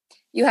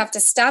 You have to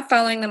stop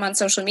following them on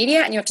social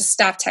media, and you have to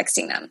stop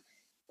texting them.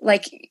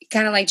 Like,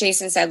 kind of like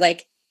Jason said,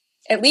 like,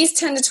 at least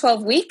 10 to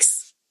 12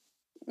 weeks,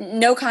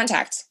 no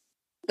contact.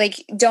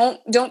 Like,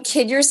 don't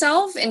kid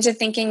yourself into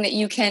thinking that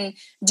you can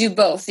do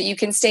both, that you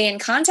can stay in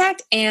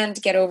contact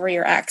and get over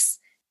your ex.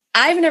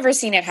 I've never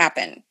seen it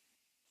happen.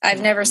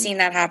 I've never seen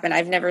that happen.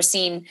 I've never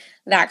seen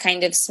that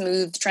kind of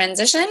smooth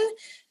transition.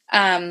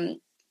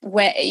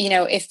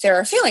 If there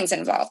are feelings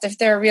involved, if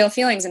there are real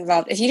feelings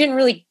involved, if you didn't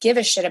really give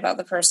a shit about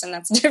the person,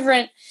 that's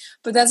different,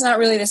 but that's not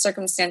really the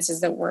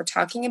circumstances that we're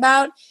talking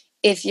about.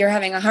 If you're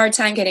having a hard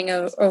time getting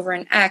over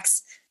an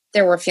ex,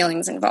 there were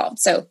feelings involved.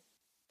 So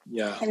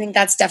yeah, I think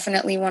that's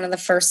definitely one of the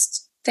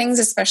first things,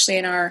 especially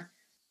in our,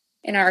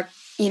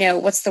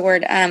 what's the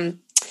word?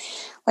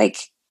 Like,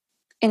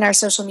 in our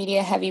social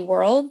media heavy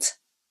world,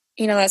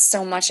 that's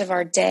so much of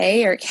our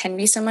day, or it can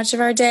be so much of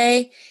our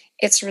day.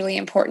 It's really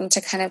important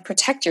to kind of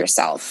protect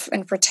yourself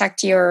and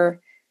protect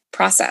your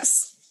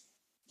process.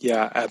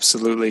 Yeah,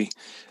 absolutely.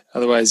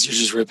 Otherwise, you're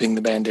just ripping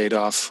the Band-Aid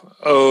off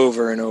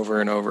over and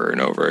over and over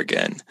and over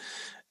again.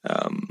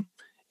 And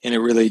it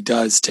really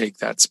does take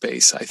that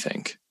space, I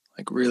think,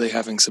 like really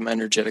having some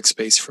energetic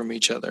space from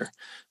each other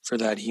for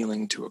that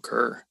healing to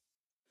occur.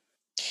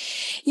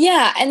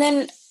 Yeah. And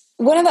then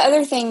one of the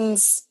other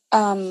things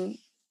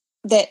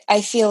that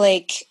I feel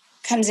like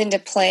comes into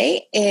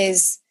play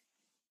is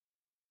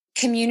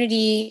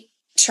community,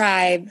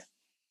 tribe,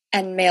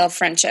 and male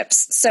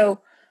friendships.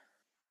 So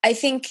I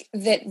think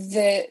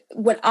that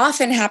what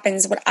often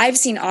happens, what I've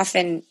seen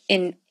often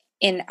in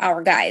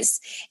our guys,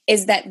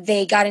 is that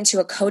they got into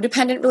a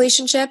codependent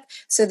relationship.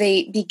 So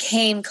they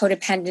became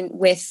codependent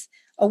with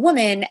a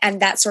woman,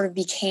 and that sort of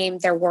became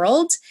their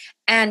world,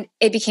 and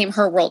it became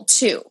her world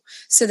too.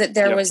 So that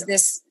there was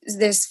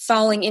this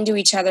falling into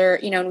each other,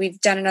 and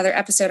we've done another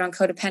episode on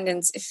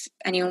codependence if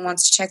anyone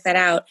wants to check that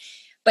out.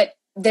 But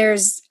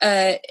there's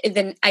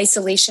then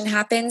isolation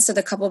happens. So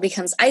the couple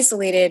becomes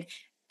isolated,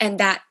 and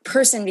that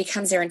person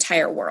becomes their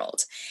entire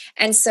world.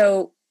 And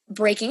so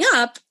breaking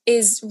up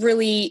is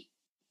really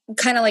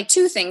kind of like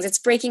two things. It's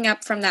breaking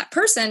up from that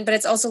person, but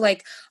it's also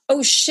like,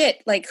 oh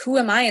shit, like, who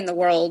am I in the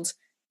world?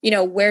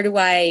 Where do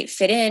I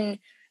fit in?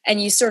 And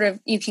you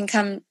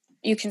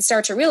can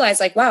start to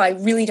realize, like, wow, I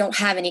really don't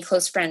have any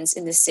close friends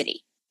in this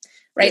city,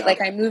 right? Yeah. Like,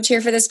 I moved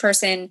here for this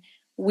person.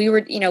 We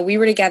were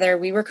together,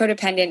 we were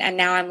codependent. And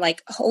now I'm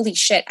like, holy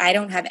shit, I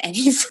don't have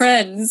any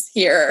friends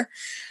here.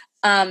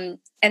 And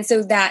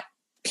so that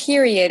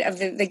period of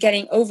the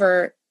getting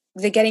over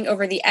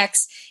the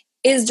ex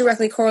is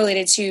directly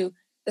correlated to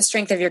the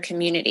strength of your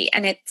community.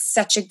 And it's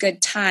such a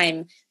good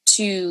time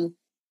to,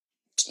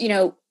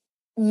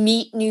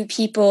 meet new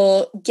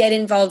people, get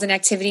involved in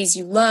activities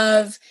you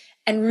love,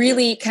 and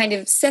really kind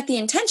of set the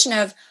intention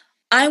of,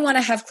 I want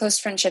to have close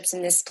friendships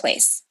in this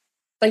place.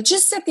 Like,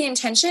 just set the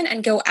intention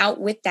and go out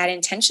with that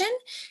intention.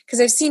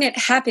 Because I've seen it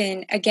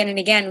happen again and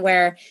again,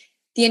 where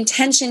the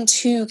intention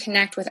to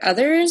connect with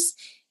others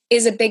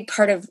is a big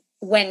part of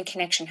when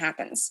connection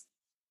happens.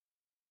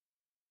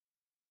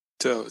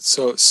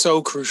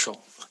 So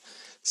crucial,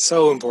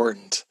 so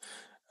important.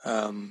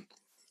 And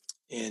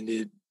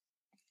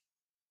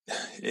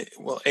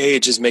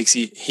it just makes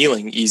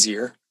healing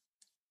easier,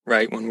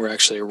 right? When we're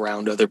actually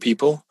around other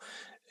people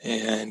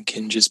and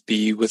can just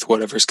be with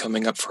whatever's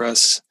coming up for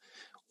us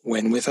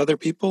when with other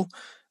people,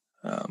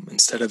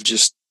 instead of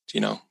just,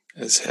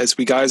 as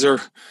we guys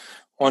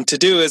want to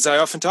do, as I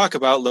often talk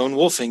about, lone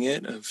wolfing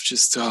it, of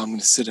just, I'm going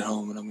to sit at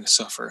home and I'm going to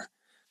suffer.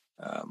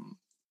 It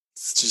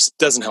just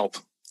doesn't help.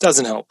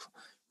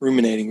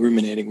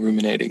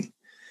 ruminating.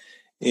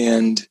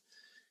 And,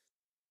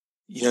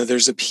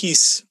 there's a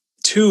piece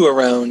too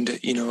around,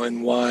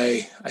 and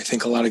why I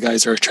think a lot of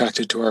guys are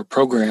attracted to our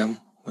program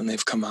when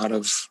they've come out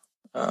of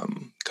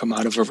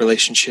a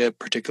relationship,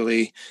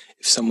 particularly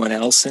if someone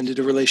else ended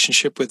a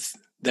relationship with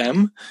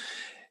them,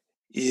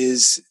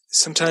 is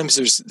sometimes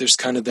there's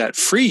kind of that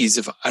freeze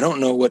of, I don't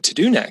know what to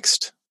do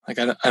next. Like,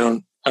 I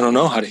don't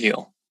know how to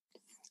heal.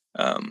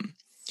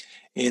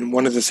 And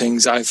one of the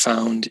things I've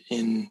found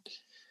in,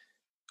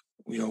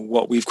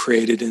 what we've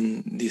created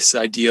in this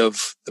idea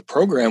of the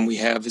program we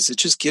have is it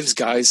just gives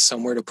guys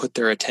somewhere to put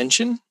their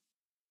attention,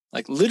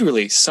 like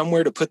literally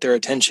somewhere to put their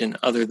attention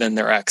other than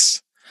their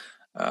ex.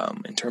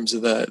 In terms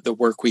of the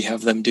work we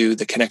have them do,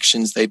 the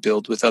connections they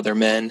build with other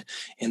men,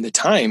 and the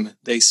time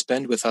they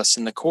spend with us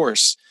in the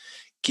course,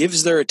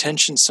 gives their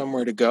attention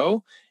somewhere to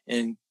go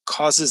and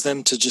causes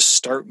them to just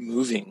start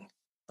moving,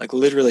 like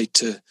literally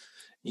to,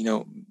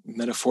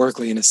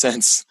 metaphorically in a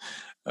sense,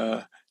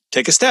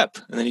 take a step,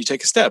 and then you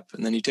take a step,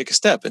 and then you take a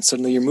step, and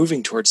suddenly you're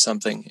moving towards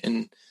something.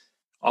 And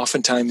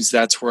oftentimes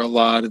that's where a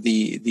lot of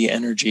the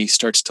energy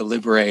starts to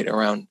liberate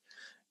around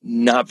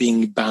not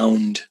being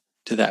bound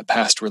to that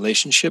past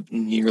relationship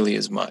nearly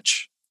as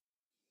much.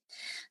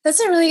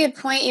 That's a really good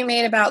point you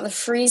made about the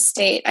freeze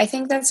state. I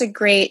think that's a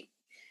great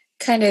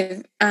kind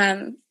of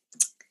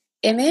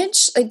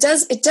image. It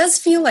does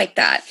feel like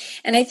that.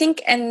 And I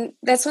think, and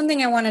that's one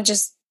thing I want to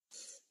just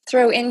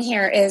throw in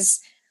here is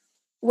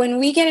when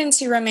we get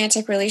into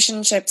romantic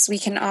relationships, we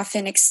can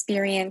often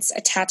experience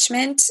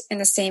attachment in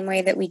the same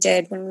way that we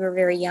did when we were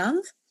very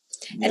young.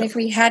 Yep. And if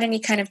we had any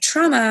kind of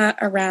trauma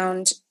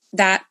around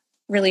that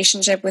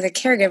relationship with a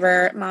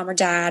caregiver, mom or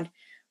dad,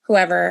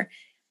 whoever,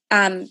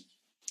 a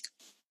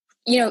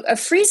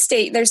freeze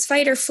state, there's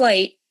fight or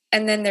flight,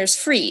 and then there's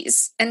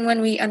freeze. And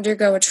when we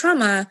undergo a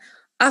trauma,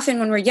 often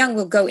when we're young,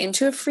 we'll go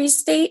into a freeze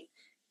state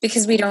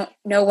because we don't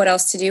know what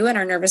else to do, and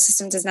our nervous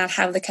system does not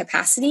have the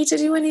capacity to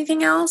do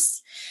anything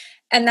else.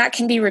 And that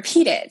can be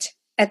repeated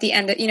at the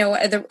end.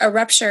 A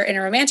rupture in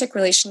a romantic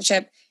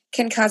relationship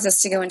can cause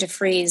us to go into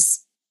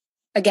freeze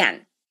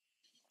again.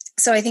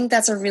 So I think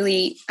that's a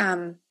really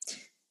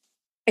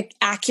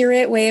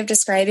accurate way of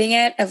describing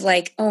it, of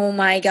like, oh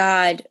my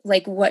God,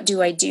 like, what do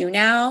I do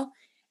now?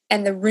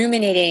 And the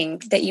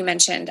ruminating that you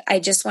mentioned, I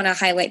just want to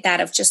highlight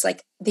that, of just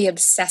like the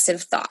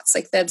obsessive thoughts,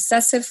 like the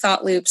obsessive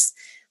thought loops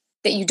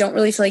that you don't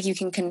really feel like you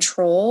can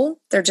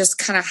control. They're just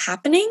kind of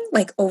happening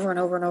like over and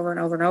over and over and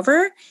over and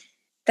over.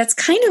 That's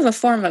kind of a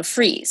form of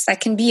freeze. That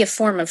can be a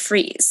form of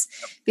freeze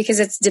because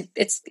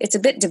it's a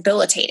bit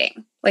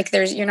debilitating. Like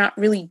you're not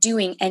really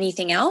doing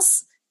anything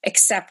else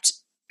except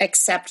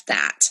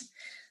that.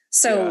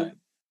 So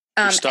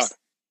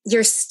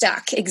you're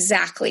stuck.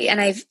 Exactly.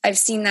 And I've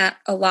seen that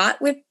a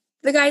lot with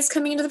the guys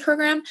coming into the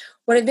program.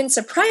 What I've been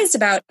surprised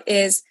about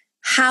is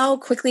how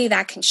quickly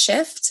that can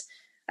shift.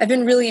 I've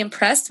been really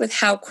impressed with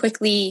how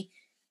quickly,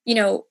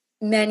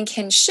 men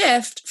can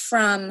shift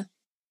from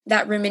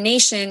that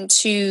rumination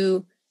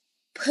to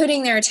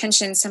putting their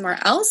attention somewhere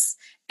else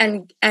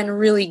and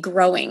really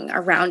growing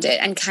around it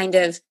and kind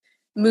of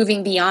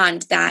moving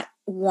beyond that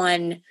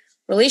one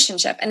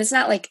relationship. And it's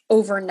not like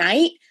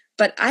overnight,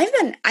 but I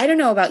don't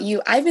know about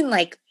you, I've been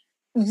like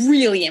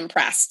really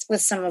impressed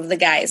with some of the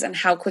guys and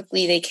how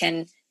quickly they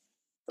can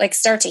like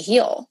start to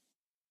heal.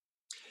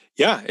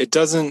 Yeah, it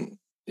doesn't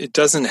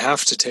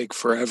have to take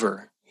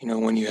forever,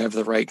 when you have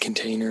the right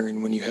container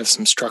and when you have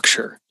some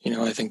structure.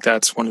 I think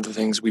that's one of the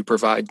things we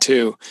provide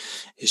too,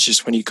 is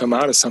just when you come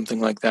out of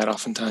something like that,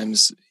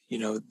 oftentimes,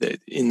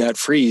 in that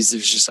freeze,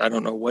 there's just, I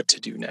don't know what to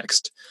do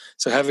next.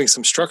 So having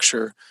some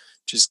structure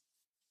just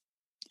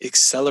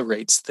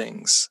accelerates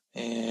things.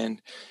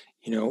 And,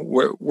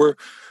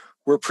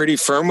 we're pretty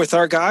firm with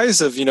our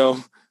guys of,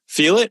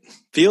 feel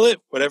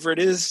it, whatever it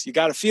is, you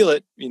got to feel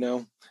it.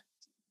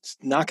 It's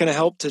not going to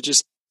help to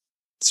just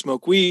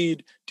smoke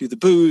weed, do the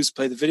booze,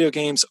 play the video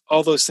games.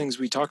 All those things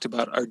we talked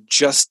about are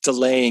just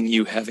delaying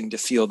you having to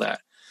feel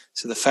that.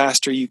 So the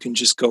faster you can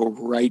just go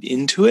right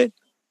into it,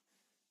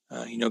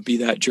 be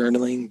that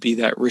journaling, be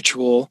that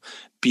ritual,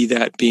 be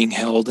that being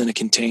held in a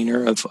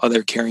container of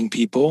other caring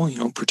people,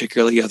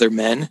 particularly other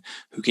men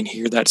who can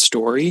hear that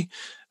story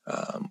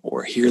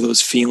or hear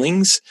those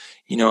feelings.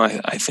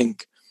 I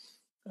think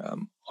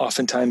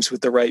oftentimes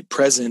with the right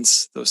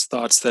presence, those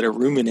thoughts that are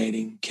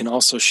ruminating can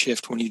also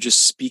shift when you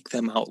just speak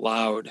them out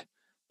loud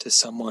to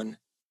someone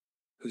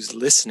who's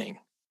listening,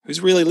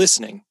 who's really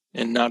listening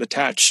and not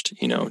attached,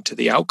 to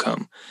the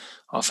outcome.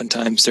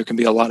 Oftentimes there can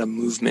be a lot of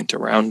movement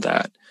around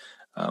that,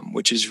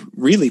 which is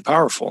really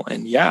powerful.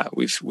 And yeah,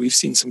 we've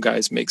seen some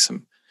guys make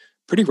some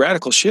pretty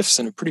radical shifts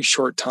in a pretty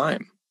short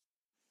time.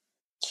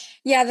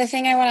 Yeah, the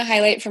thing I want to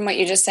highlight from what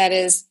you just said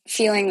is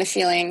feeling the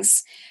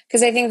feelings,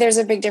 because I think there's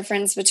a big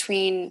difference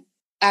between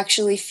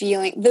actually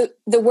feeling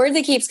the word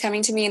that keeps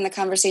coming to me in the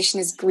conversation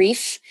is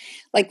grief,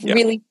 like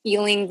really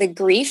feeling the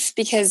grief,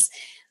 because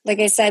like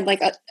I said,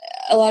 like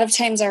a lot of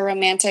times our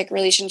romantic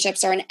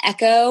relationships are an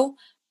echo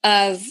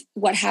of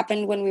what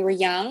happened when we were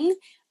young,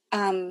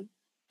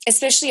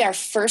 especially our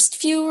first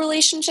few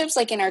relationships,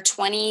 like in our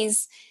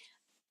 20s.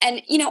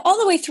 and, all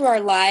the way through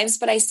our lives,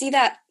 but I see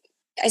that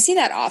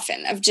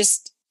often of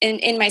just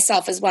in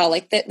myself as well.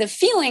 Like the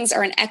feelings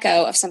are an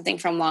echo of something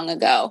from long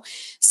ago.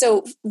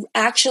 So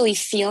actually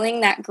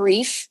feeling that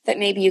grief that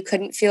maybe you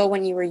couldn't feel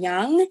when you were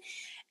young,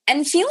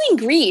 and feeling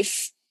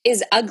grief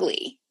is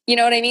ugly. You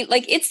know what I mean?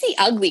 Like it's the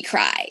ugly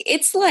cry.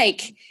 It's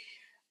like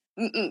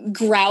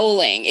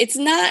growling. It's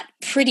not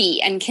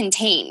pretty and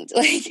contained.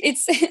 Like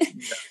it's,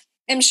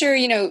 I'm sure,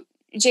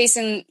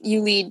 Jason,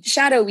 you lead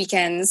shadow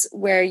weekends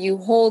where you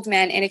hold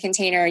men in a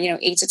container,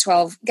 8 to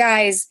 12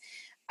 guys.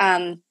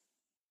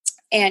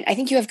 And I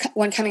think you have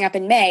one coming up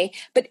in May,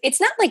 but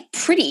it's not like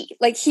pretty.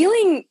 Like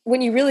healing,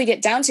 when you really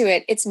get down to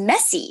it, it's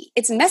messy.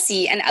 It's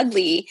messy and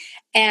ugly,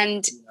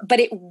 but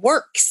it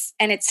works,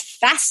 and it's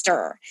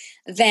faster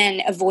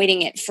than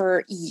avoiding it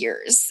for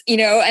years,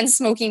 and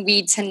smoking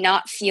weed to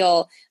not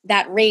feel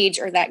that rage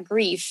or that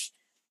grief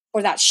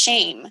or that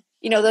shame.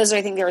 Those are,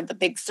 I think, they're the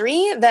big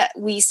three that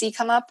we see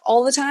come up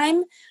all the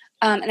time.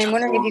 And I'm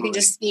wondering if you can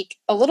just speak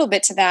a little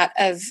bit to that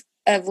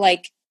of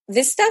like,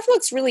 this stuff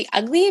looks really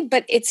ugly,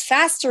 but it's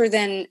faster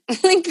than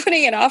like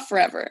putting it off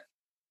forever.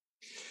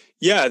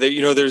 Yeah,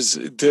 there's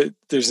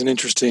an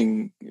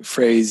interesting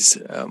phrase.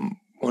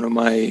 One of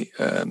my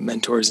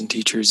mentors and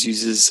teachers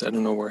uses. I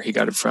don't know where he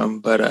got it from,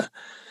 but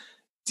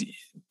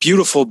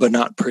beautiful but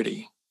not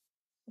pretty.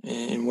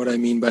 And what I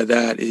mean by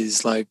that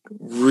is like,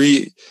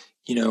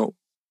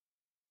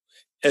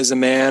 as a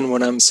man,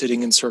 when I'm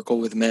sitting in circle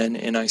with men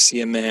and I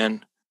see a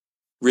man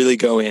really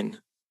go in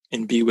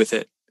and be with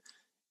it.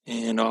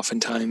 And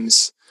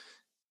oftentimes,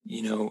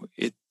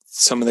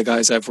 some of the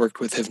guys I've worked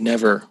with have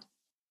never,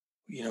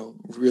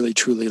 really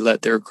truly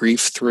let their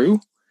grief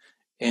through.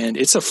 And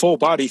it's a full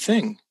body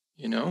thing,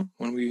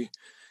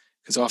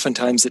 because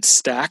oftentimes it's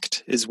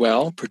stacked as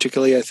well.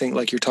 Particularly, I think,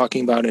 like you're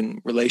talking about in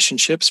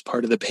relationships,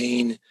 part of the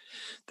pain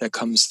that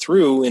comes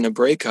through in a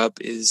breakup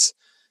is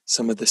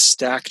some of the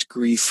stacked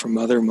grief from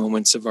other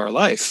moments of our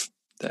life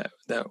that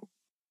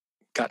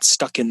got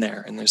stuck in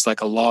there. And there's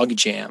like a log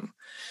jam.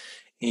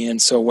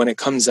 And so when it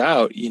comes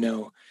out,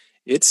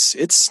 it's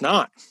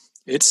snot,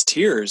 it's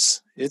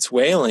tears, it's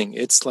wailing,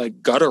 it's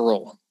like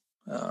guttural.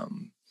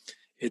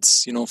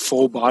 It's,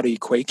 full body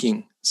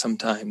quaking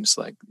sometimes,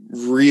 like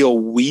real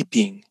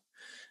weeping,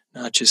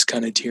 not just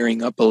kind of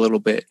tearing up a little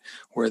bit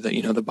where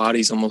the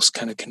body's almost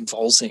kind of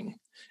convulsing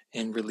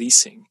and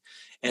releasing.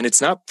 And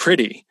it's not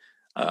pretty.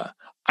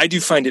 I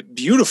do find it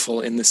beautiful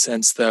in the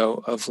sense,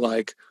 though, of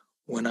like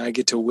when I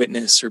get to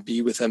witness or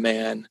be with a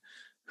man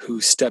who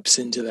steps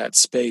into that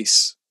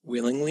space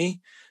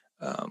willingly,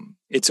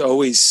 it's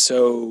always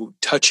so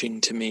touching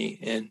to me.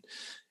 And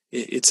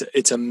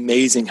it's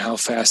amazing how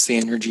fast the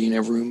energy in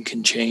a room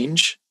can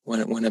change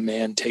when a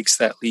man takes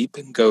that leap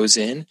and goes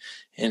in,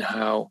 and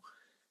how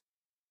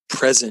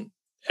present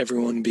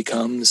everyone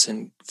becomes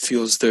and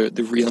feels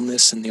the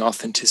realness and the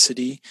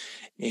authenticity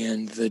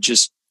and the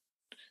just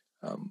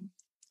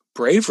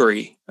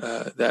bravery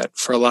that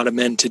for a lot of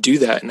men to do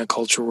that in a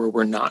culture where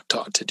we're not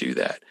taught to do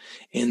that.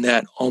 And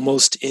that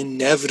almost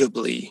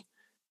inevitably,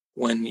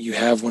 when you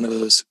have one of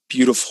those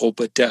beautiful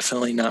but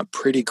definitely not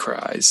pretty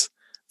cries,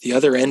 the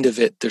other end of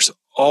it, there's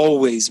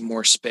always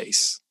more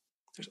space.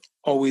 There's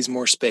always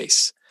more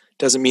space.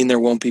 Doesn't mean there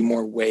won't be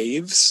more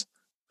waves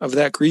of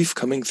that grief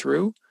coming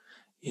through,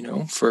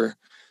 for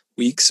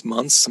weeks,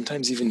 months,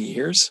 sometimes even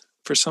years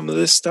for some of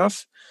this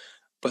stuff.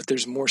 But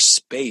there's more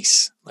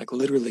space. Like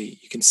literally,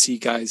 you can see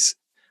guys,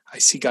 I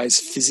see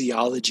guys'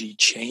 physiology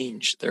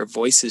change, their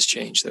voices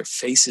change, their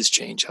faces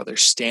change, how their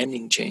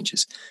standing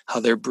changes, how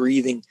their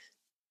breathing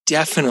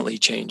definitely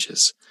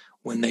changes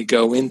when they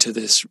go into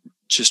this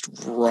just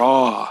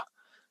raw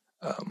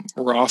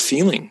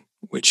feeling,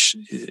 which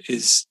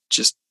is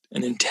just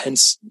an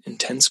intense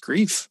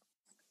grief.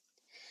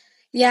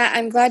 Yeah,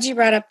 I'm glad you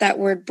brought up that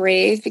word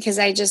brave, because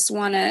I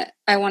want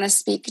to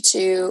speak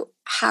to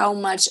how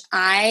much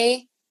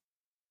I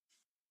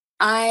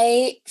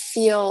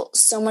feel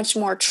so much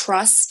more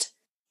trust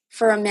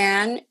for a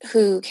man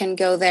who can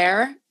go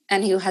there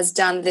and who has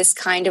done this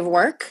kind of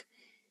work.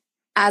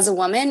 As a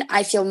woman,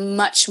 I feel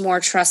much more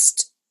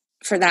trust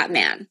for that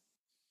man.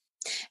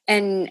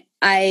 And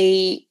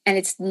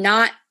it's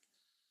not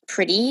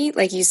pretty,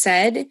 like you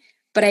said,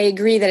 but I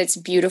agree that it's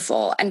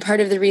beautiful. And part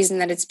of the reason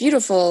that it's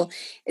beautiful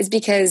is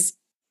because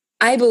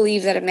I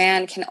believe that a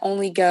man can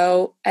only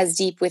go as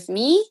deep with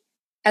me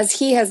as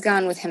he has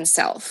gone with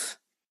himself.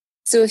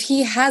 So if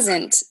he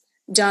hasn't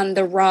done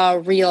the raw,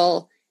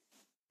 real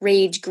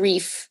rage,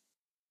 grief,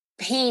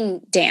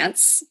 pain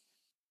dance,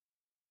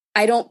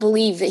 I don't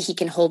believe that he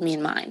can hold me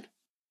in mine.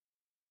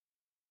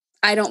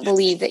 I don't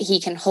believe that he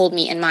can hold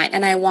me in mine.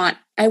 And I want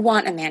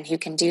a man who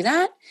can do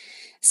that.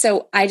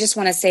 So I just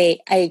want to say,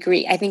 I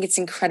agree. I think it's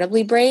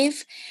incredibly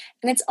brave.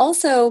 And it's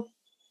also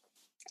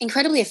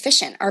incredibly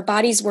efficient. Our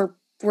bodies were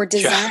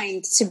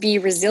designed to be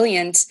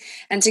resilient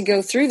and to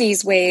go through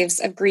these waves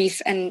of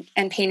grief and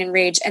pain and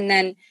rage. And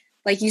then,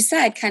 like you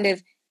said, kind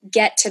of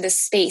get to the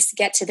space,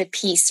 get to the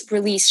peace,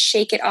 release,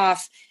 shake it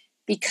off,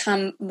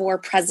 become more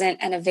present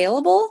and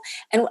available.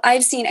 And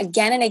I've seen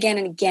again and again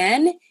and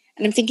again,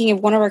 and I'm thinking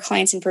of one of our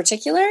clients in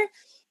particular,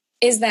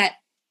 is that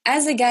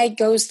as a guy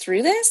goes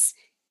through this,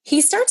 he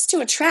starts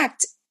to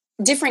attract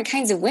different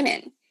kinds of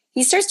women.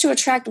 He starts to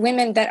attract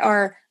women that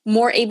are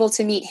more able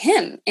to meet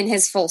him in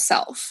his full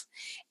self.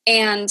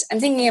 And I'm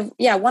thinking of,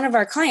 one of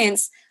our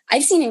clients,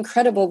 I've seen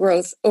incredible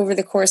growth over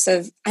the course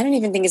of, I don't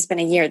even think it's been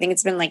a year. I think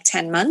it's been like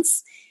 10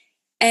 months.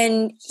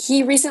 And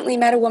he recently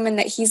met a woman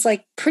that he's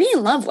like pretty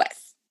in love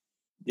with.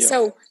 Yeah.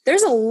 So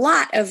there's a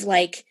lot of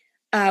like,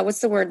 what's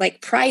the word?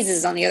 Like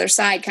prizes on the other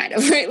side, kind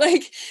of, right?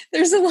 Like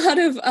there's a lot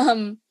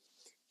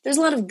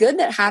of good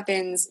that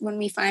happens when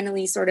we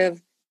finally sort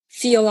of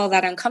feel all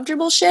that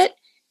uncomfortable shit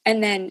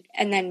and then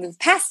move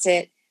past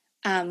it.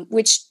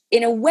 Which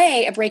in a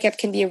way, a breakup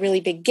can be a really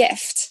big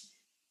gift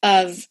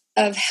of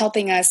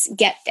helping us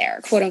get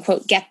there, quote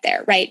unquote, get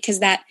there, right?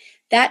 Because that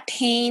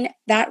pain,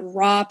 that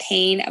raw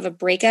pain of a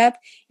breakup,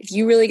 if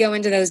you really go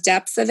into those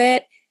depths of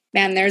it,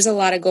 man, there's a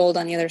lot of gold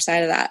on the other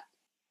side of that.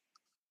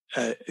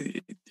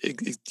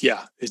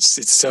 It's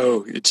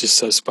just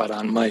so spot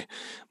on. My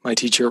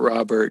teacher,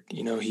 Robert,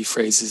 he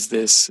phrases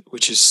this,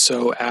 which is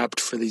so apt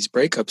for these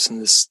breakups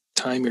and this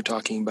time you're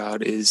talking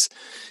about, is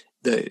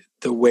the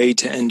way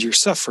to end your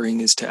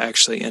suffering is to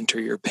actually enter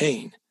your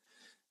pain.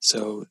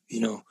 So,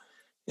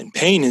 and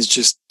pain is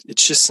just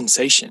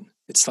sensation.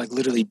 It's like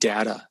literally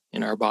data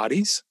in our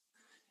bodies.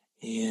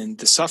 And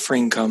the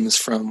suffering comes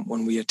from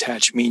when we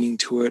attach meaning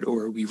to it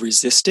or we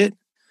resist it.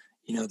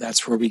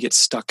 That's where we get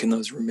stuck in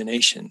those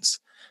ruminations.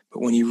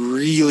 But when you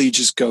really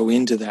just go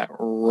into that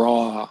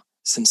raw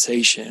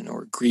sensation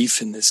or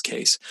grief in this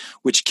case,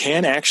 which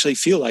can actually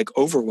feel like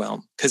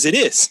overwhelm, because it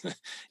is,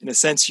 in a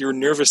sense, your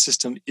nervous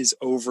system is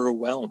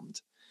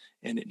overwhelmed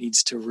and it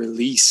needs to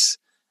release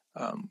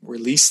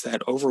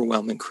that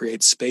overwhelm and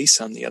create space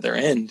on the other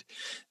end,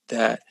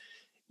 that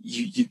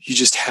you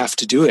just have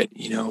to do it.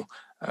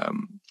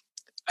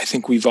 I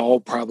think we've all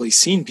probably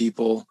seen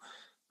people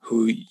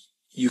who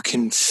you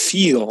can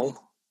feel,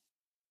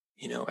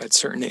 at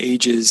certain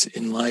ages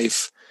in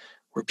life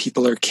where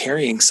people are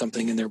carrying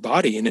something in their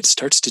body and it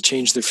starts to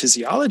change their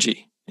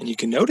physiology and you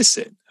can notice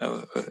it.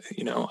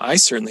 I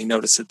certainly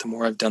notice it the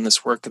more I've done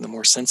this work and the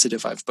more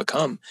sensitive I've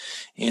become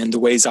and the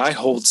ways I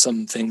hold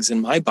some things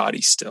in my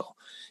body still.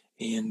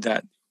 And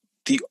that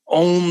the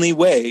only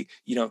way,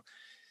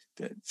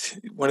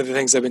 one of the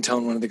things I've been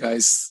telling one of the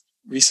guys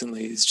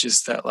recently is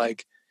just that,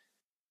 like,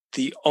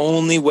 the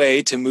only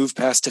way to move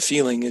past a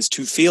feeling is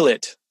to feel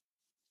it.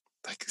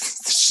 Like,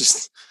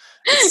 it's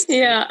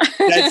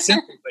that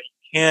simple, but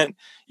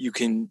you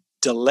can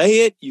delay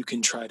it. You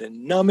can try to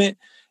numb it.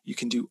 You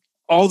can do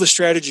all the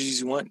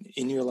strategies you want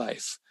in your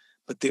life.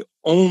 But the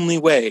only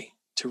way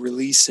to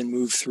release and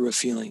move through a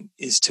feeling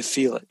is to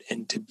feel it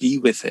and to be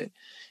with it.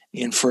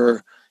 And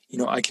for,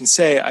 I can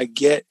say I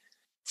get,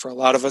 for a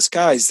lot of us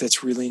guys,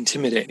 that's really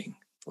intimidating.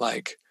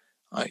 Like,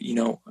 a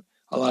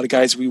lot of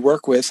guys we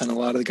work with and a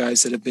lot of the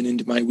guys that have been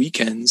into my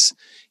weekends,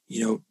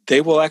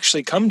 they will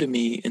actually come to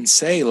me and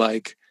say,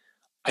 like,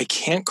 I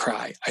can't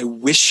cry. I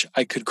wish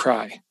I could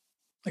cry.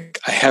 Like,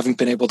 I haven't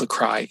been able to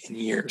cry in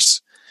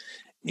years.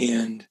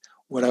 And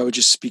what I would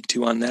just speak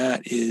to on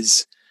that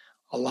is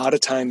a lot of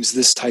times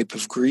this type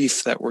of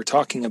grief that we're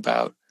talking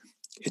about,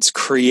 it's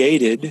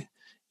created,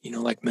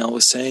 like Mel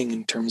was saying,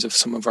 in terms of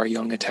some of our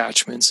young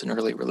attachments and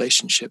early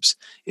relationships,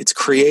 it's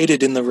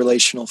created in the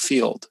relational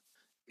field,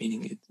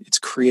 meaning it's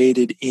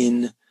created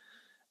in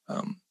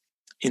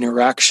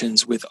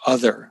interactions with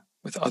other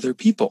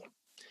people.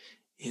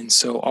 And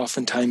so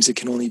oftentimes it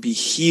can only be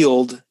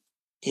healed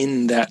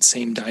in that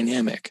same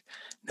dynamic.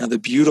 Now, the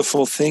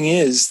beautiful thing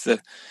is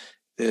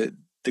the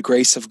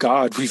grace of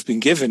God we've been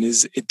given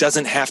is it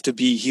doesn't have to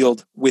be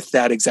healed with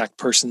that exact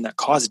person that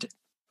caused it.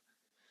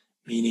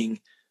 Meaning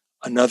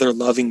another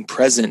loving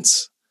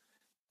presence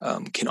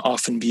can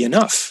often be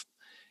enough,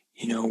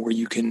 where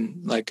you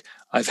can, like,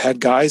 I've had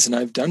guys and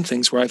I've done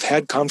things where I've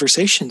had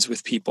conversations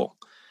with people.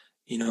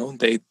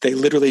 They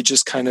literally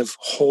just kind of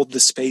hold the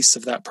space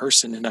of that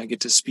person and I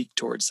get to speak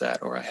towards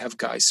that, or I have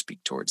guys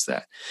speak towards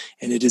that.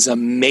 And it is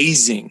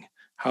amazing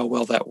how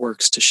well that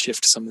works to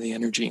shift some of the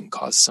energy and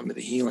cause some of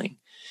the healing.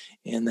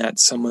 And that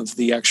some of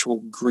the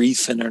actual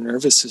grief in our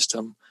nervous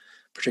system,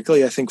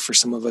 particularly I think for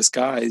some of us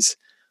guys,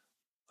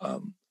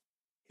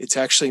 it's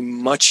actually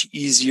much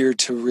easier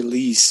to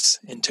release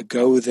and to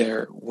go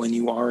there when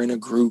you are in a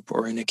group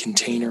or in a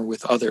container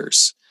with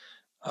others,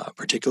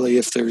 particularly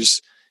if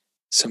there's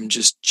some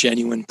just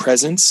genuine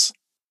presence,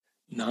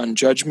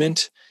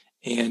 non-judgment,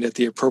 and at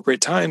the appropriate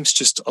times,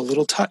 just a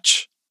little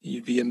touch.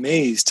 You'd be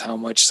amazed how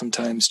much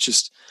sometimes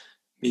just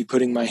me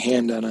putting my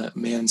hand on a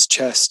man's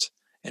chest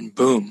and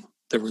boom,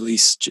 the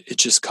release, it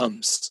just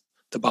comes.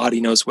 The body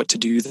knows what to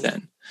do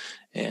then.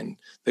 And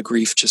the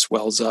grief just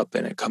wells up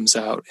and it comes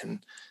out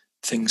and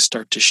things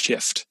start to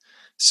shift.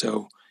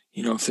 So,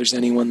 if there's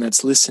anyone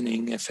that's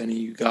listening, if any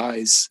of you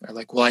guys are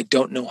like, well, I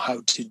don't know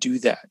how to do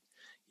that.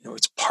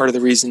 It's part of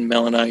the reason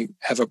Mel and I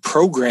have a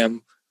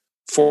program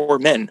for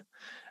men.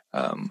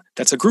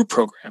 That's a group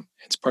program.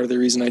 It's part of the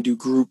reason I do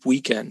group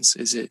weekends.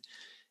 There's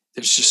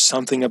just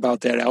something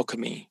about that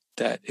alchemy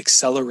that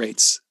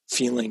accelerates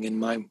feeling in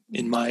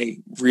my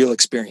real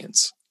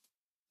experience.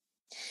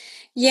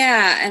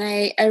 Yeah.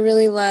 And I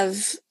really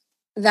love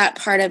that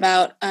part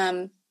about,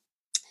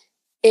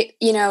 it,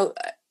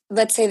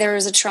 let's say there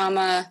was a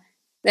trauma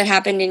that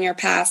happened in your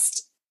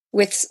past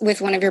with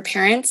one of your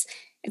parents.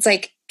 It's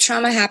like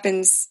trauma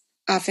happens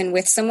often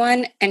with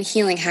someone and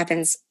healing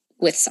happens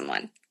with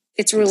someone.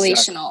 It's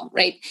relational,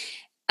 exactly.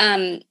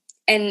 Right?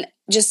 And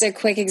just a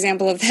quick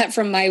example of that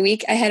from my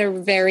week. I had a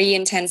very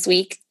intense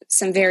week.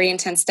 Some very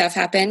intense stuff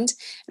happened,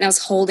 and I was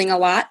holding a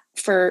lot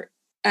for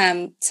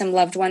some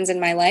loved ones in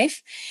my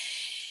life.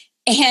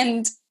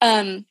 And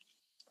I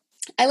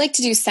like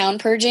to do sound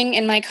purging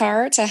in my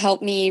car to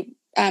help me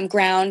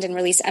ground and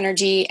release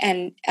energy.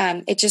 And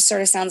it just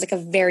sort of sounds like a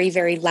very,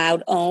 very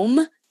loud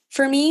ohm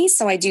for me.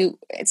 So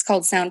it's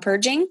called sound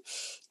purging.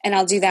 And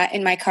I'll do that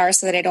in my car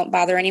so that I don't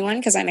bother anyone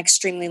because I'm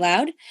extremely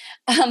loud.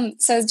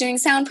 So I was doing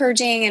sound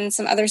purging and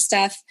some other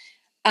stuff.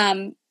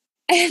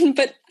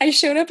 But I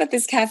showed up at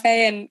this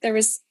cafe and there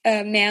was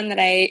a man that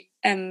I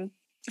am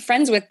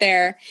friends with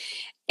there.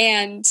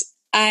 And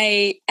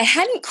I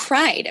hadn't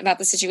cried about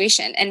the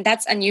situation. And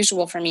that's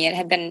unusual for me. It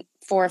had been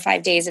 4 or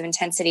 5 days of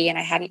intensity and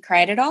I hadn't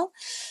cried at all.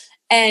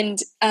 And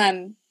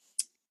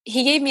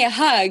he gave me a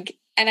hug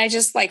and I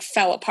just like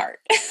fell apart.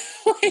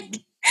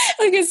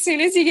 Like as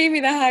soon as he gave me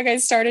the hug, I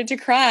started to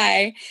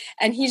cry,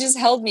 and he just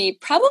held me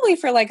probably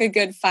for like a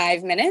good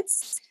 5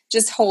 minutes,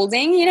 just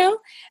holding,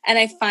 and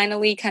I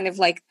finally kind of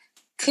like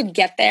could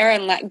get there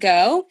and let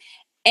go.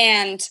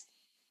 And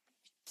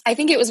I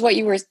think it was what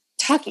you were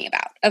talking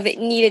about of it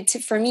needed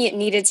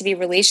to be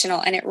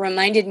relational. And it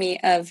reminded me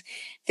of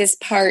this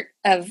part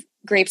of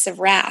Grapes of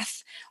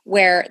Wrath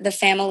where the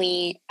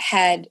family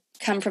had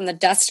come from the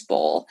Dust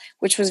Bowl,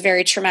 which was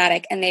very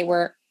traumatic. And they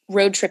were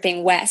road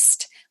tripping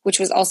west, which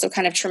was also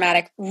kind of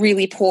traumatic,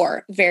 really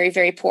poor, very,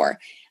 very poor,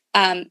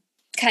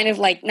 kind of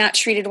like not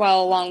treated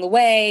well along the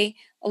way,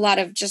 a lot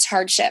of just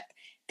hardship.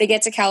 They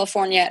get to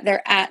California,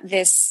 they're at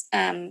this,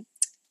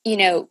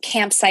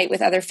 campsite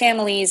with other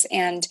families,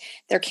 and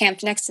they're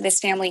camped next to this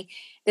family.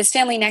 This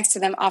family next to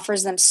them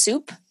offers them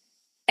soup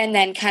and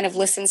then kind of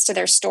listens to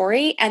their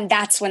story. And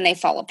that's when they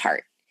fall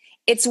apart.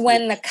 It's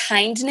when the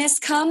kindness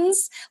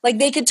comes, like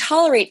they could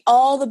tolerate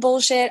all the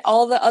bullshit,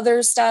 all the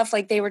other stuff.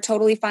 Like they were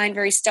totally fine,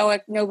 very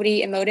stoic,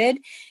 nobody emoted.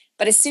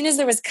 But as soon as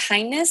there was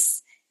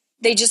kindness,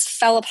 they just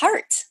fell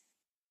apart.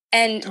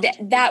 And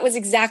that was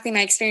exactly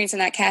my experience in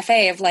that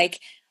cafe of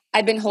like,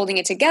 I've been holding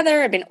it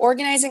together. I've been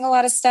organizing a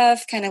lot of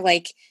stuff, kind of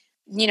like,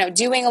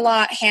 doing a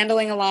lot,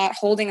 handling a lot,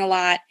 holding a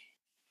lot.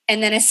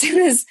 And then as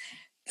soon as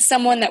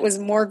someone that was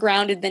more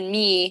grounded than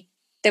me,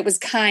 that was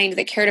kind,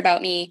 that cared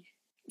about me,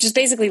 just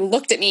basically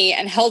looked at me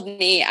and held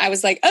me, I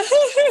was like,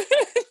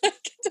 oh,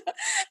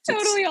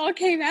 totally all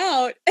came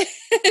out.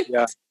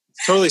 Yeah,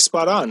 totally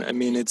spot on. I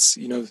mean, it's,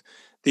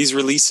 these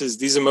releases,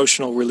 these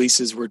emotional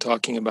releases we're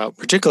talking about,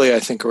 particularly I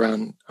think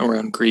around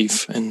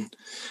grief and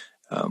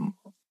a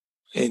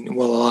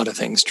lot of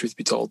things, truth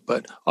be told,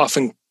 but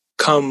often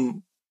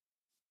come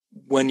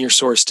when you're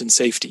sourced in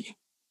safety.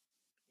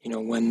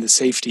 When the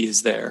safety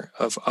is there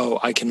of, oh,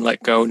 I can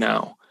let go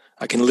now.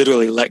 I can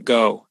literally let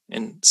go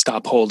and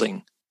stop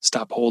holding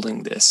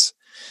this.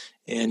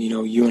 And,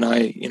 you and I,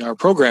 in our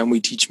program, we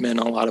teach men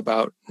a lot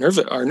about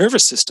our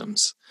nervous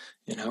systems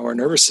and how our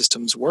nervous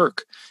systems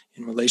work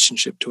in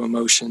relationship to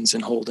emotions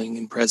and holding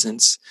and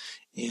presence.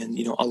 And,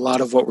 a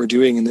lot of what we're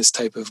doing in this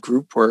type of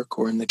group work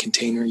or in the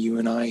container you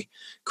and I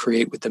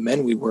create with the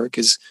men we work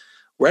is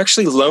we're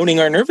actually loaning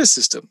our nervous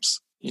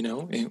systems,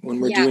 and when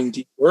we're doing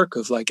deep work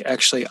of like,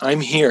 actually,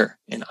 I'm here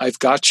and I've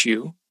got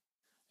you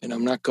and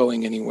I'm not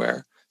going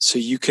anywhere. So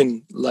you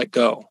can let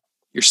go.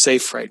 You're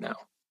safe right now.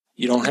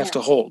 You don't have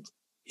to hold.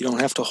 You don't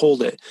have to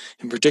hold it.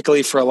 And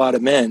particularly for a lot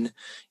of men,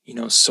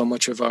 so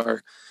much of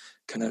our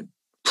kind of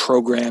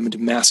programmed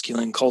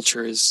masculine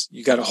culture is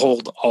you got to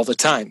hold all the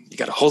time. You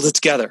got to hold it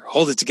together,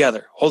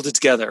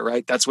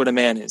 right? That's what a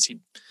man is.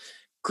 He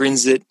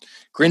grins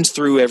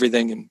through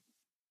everything and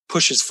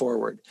pushes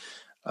forward.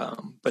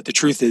 But the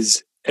truth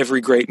is,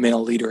 every great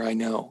male leader I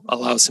know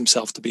allows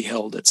himself to be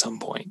held at some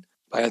point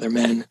by other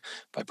men,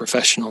 by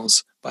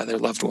professionals, by their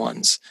loved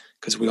ones,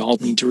 because we all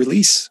need to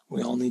release.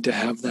 We all need to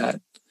have that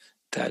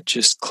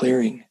just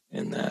clearing,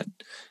 and that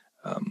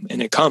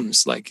and it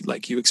comes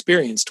like you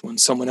experienced when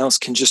someone else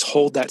can just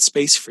hold that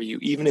space for you,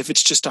 even if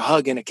it's just a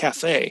hug in a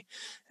cafe,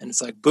 and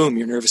it's like, boom,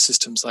 your nervous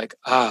system's like,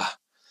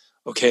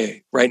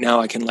 okay, right now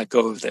I can let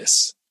go of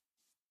this.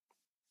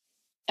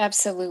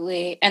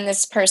 Absolutely. And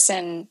this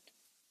person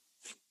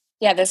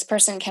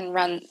can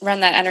run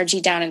that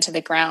energy down into the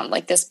ground.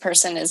 Like this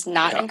person is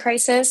not in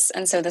crisis.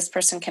 And so this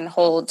person can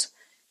hold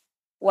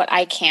what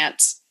I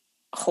can't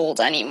hold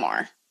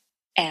anymore.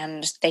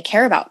 And they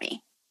care about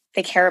me.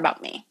 That totally.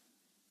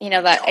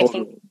 I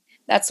think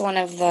that's one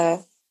of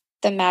the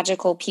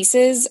magical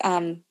pieces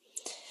of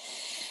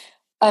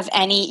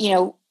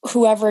any,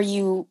 whoever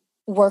you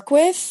work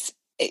with,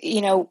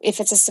 if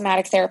it's a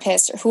somatic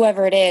therapist or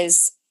whoever it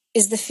is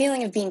the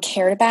feeling of being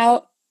cared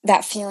about,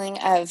 that feeling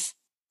of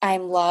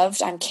I'm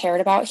loved, I'm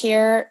cared about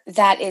here.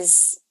 That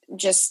is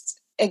just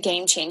a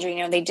game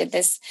changer. They did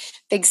this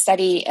big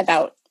study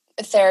about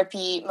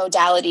therapy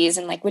modalities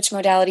and like which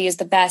modality is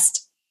the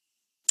best.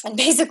 And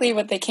basically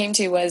what they came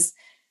to was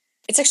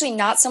it's actually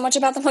not so much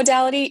about the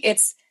modality.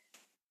 It's,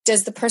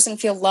 does the person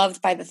feel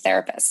loved by the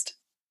therapist?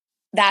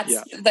 That's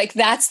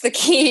that's the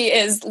key,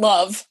 is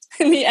love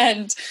in the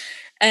end.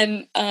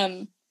 And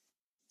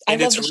I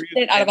love the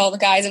shit out of all the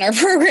guys in our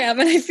program.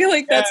 And I feel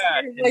like that's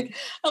like,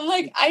 I'm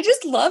like, I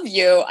just love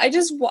you. I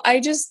just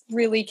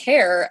really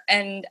care.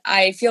 And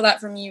I feel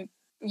that from you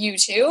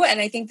too.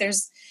 And I think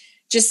there's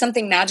just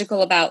something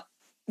magical about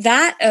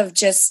that, of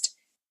just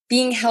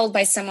being held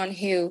by someone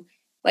who,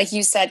 like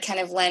you said, kind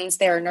of lends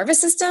their nervous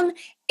system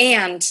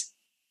and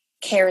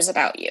cares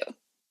about you,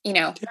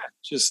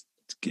 just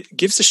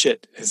gives a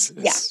shit, as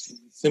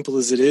simple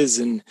as it is.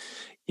 And,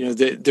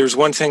 there's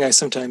one thing I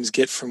sometimes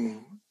get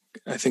from,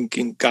 I think,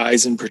 in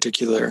guys in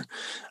particular,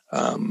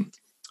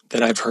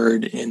 that I've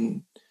heard,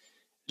 and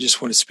just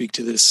want to speak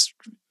to this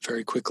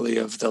very quickly,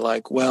 of the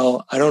like,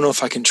 well, I don't know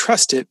if I can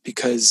trust it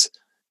because,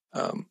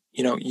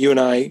 you and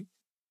I,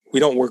 we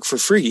don't work for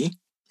free.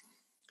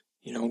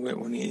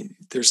 When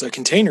there's a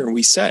container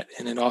we set,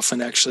 and it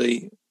often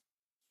actually,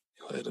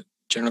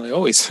 generally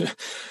always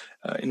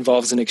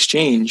involves an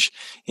exchange.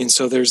 And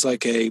so there's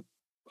like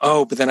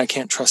but then I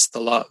can't trust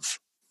the love,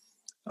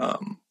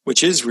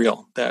 which is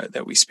real,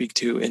 that we speak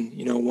to. And,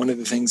 one of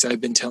the things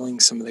I've been telling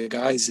some of the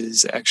guys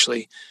is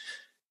actually,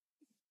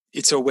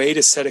 it's a way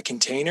to set a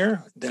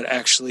container that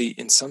actually,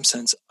 in some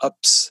sense,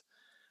 ups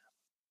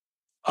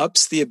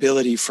the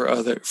ability for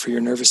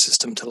your nervous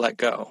system to let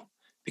go,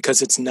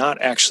 because it's not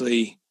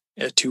actually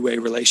a two-way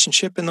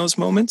relationship in those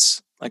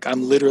moments. Like,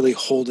 I'm literally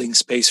holding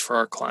space for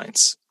our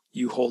clients.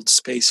 You hold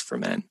space for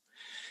men.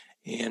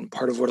 And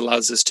part of what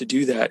allows us to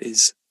do that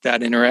is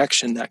that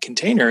interaction, that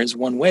container is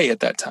one way at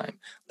that time.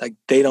 Like,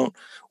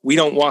 we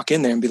don't walk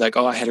in there and be like,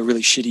 oh, I had a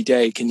really shitty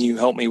day. Can you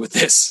help me with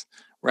this?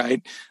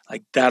 Right?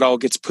 Like, that all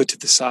gets put to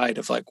the side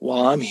of like,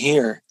 while I'm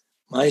here,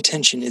 my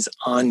attention is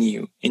on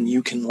you, and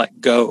you can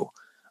let go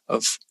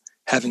of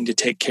having to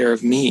take care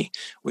of me,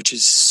 which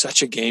is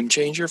such a game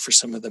changer for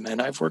some of the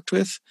men I've worked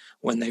with,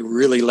 when they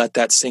really let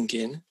that sink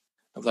in,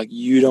 of like,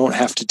 you don't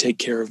have to take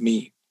care of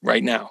me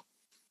right now.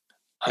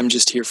 I'm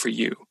just here for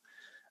you.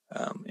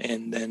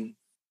 And then,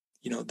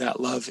 that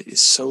love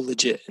is so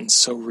legit and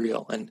so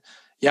real. And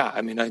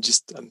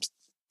I'm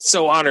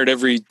so honored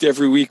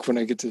every week when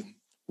I get to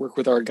work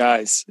with our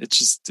guys.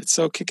 It's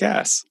so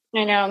kick-ass.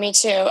 I know, me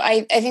too.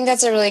 I think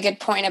that's a really good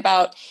point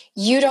about,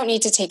 you don't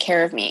need to take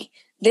care of me.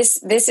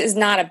 This is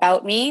not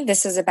about me.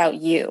 This is about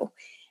you.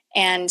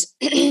 And,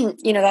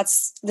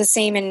 that's the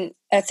same in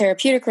a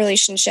therapeutic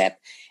relationship.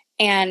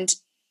 And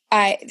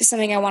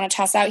something I want to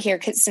toss out here,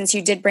 since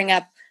you did bring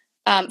up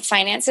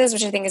finances,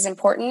 which I think is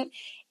important.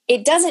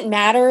 It doesn't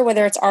matter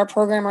whether it's our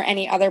program or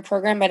any other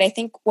program, but I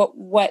think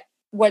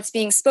what's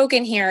being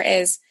spoken here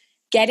is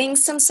getting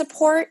some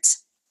support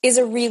is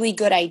a really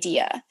good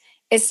idea,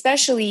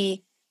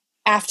 especially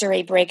after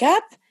a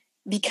breakup,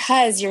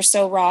 because you're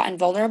so raw and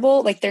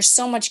vulnerable. Like, there's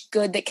so much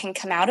good that can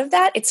come out of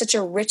that. It's such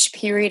a rich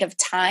period of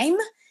time.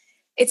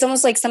 It's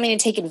almost like something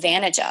to take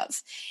advantage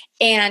of.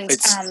 And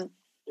it's an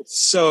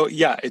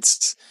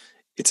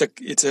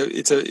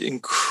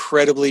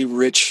incredibly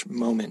rich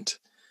moment,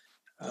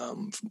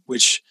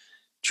 which,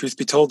 truth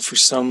be told, for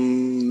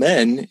some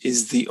men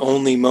is the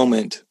only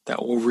moment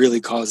that will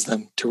really cause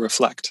them to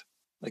reflect,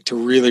 like to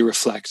really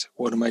reflect,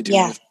 what am I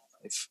doing with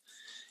my life?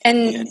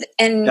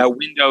 And that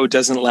window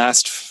doesn't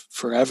last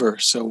forever.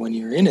 So when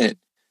you're in it,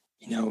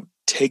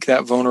 take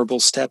that vulnerable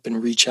step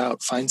and reach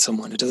out, find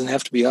someone. It doesn't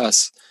have to be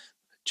us.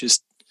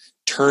 Just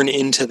turn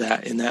into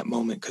that in that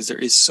moment, because there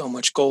is so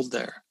much gold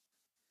there.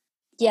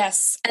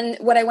 Yes. And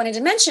what I wanted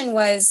to mention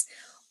was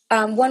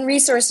one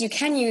resource you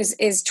can use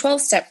is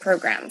 12-step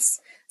programs.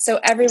 So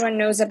everyone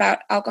knows about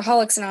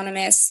Alcoholics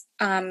Anonymous,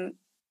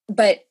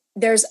 but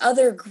there's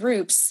other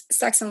groups.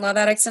 Sex and Love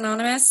Addicts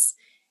Anonymous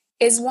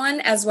is one,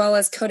 as well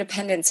as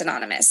Codependence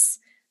Anonymous,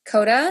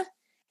 CODA.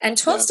 And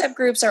 12-step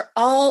groups are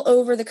all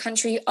over the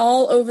country,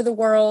 all over the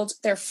world.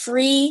 They're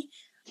free.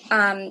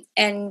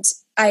 And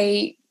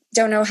I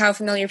don't know how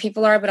familiar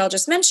people are, but I'll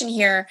just mention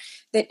here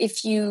that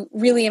if you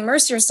really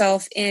immerse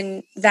yourself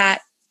in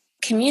that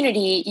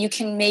community, you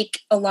can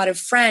make a lot of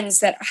friends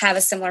that have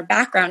a similar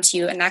background to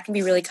you, and that can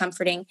be really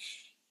comforting.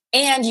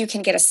 And you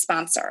can get a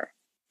sponsor.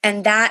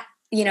 And that,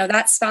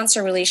 that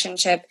sponsor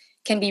relationship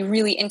can be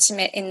really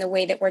intimate in the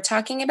way that we're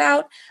talking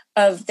about.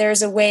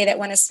 There's a way that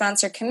when a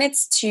sponsor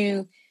commits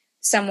to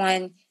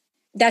someone,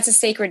 that's a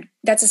sacred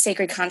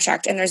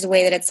contract. And there's a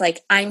way that it's like,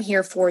 I'm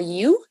here for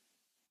you,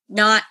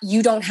 not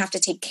you don't have to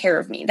take care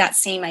of me. That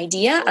same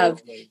idea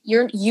of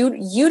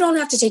you don't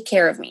have to take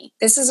care of me.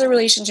 This is a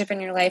relationship in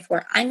your life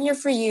where I'm here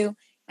for you,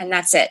 and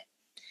that's it.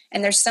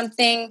 And there's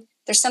something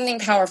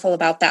powerful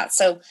about that.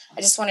 So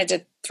I just wanted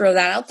to throw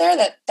that out there,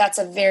 that's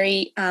a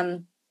very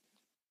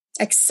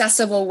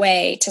accessible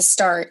way to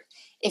start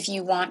if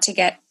you want to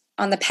get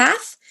on the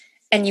path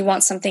and you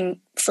want something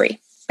free,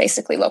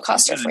 basically low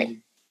cost or free.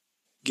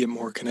 Get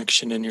more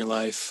connection in your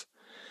life.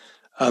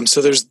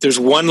 So there's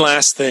one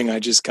last thing I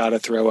just got to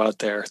throw out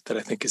there that I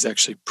think is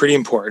actually pretty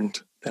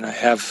important that I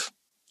have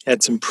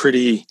had some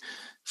pretty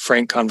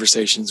frank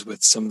conversations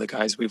with some of the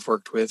guys we've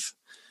worked with,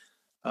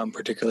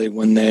 particularly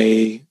when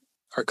they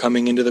are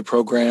coming into the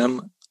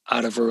program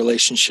out of a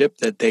relationship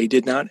that they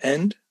did not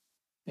end,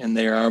 and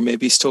they are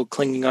maybe still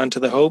clinging on to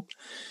the hope,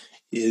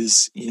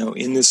 is,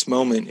 in this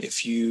moment,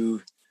 if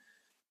you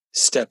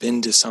step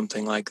into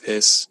something like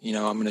this, I'm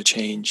going to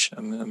change,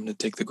 I'm going to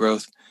take the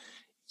growth,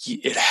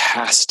 it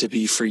has to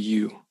be for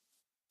you.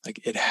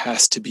 Like, it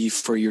has to be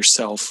for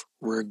yourself,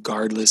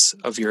 regardless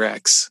of your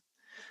ex.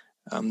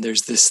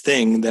 There's this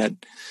thing that,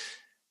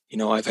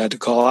 I've had to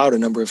call out a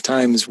number of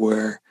times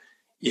where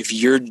if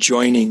you're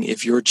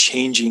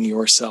changing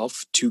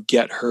yourself to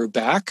get her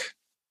back,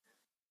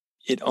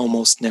 it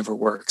almost never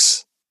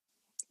works.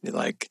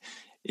 It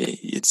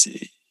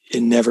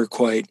never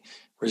quite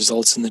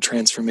results in the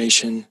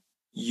transformation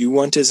you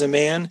want as a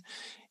man.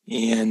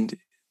 And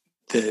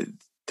the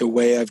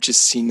way I've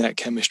just seen that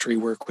chemistry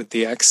work with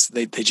the ex,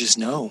 they just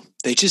know.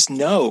 They just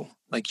know,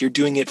 like, you're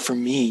doing it for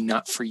me,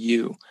 not for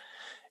you.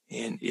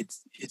 And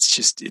it's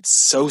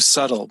so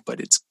subtle, but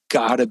it's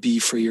gotta be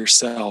for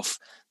yourself,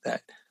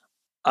 that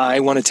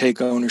I want to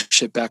take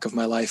ownership back of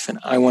my life, and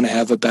I want to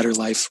have a better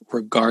life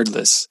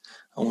regardless.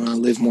 I want to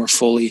live more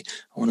fully.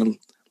 I want to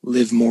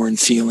live more in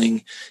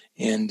feeling,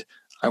 and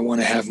I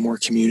want to have more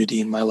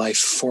community in my life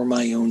for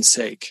my own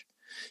sake.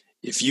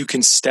 If you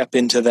can step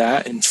into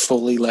that and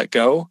fully let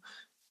go,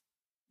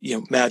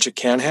 magic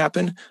can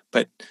happen,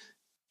 but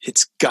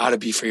it's got to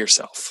be for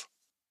yourself.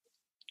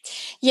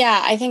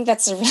 Yeah, I think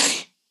that's a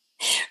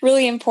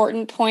really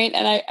important point.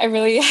 And I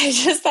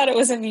just thought it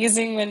was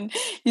amusing when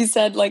you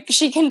said, like,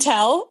 she can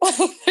tell.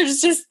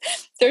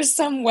 there's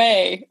some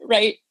way,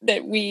 right,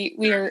 that we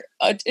are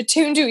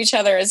attuned to each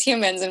other as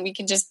humans, and we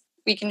can just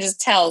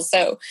tell.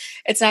 So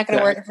it's not going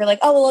to work if we're like,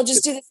 oh, well, I'll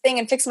just do this thing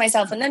and fix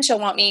myself, and then she'll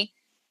want me.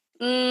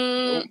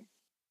 Nope.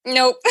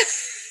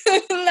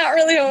 Not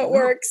really how it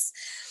works.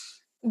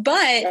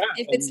 But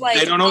if it's like,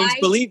 they don't always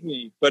believe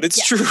me, but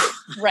it's true.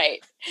 Right.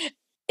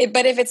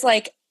 But if it's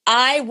like,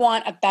 I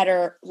want a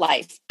better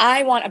life,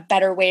 I want a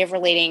better way of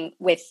relating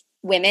with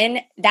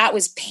women. That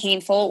was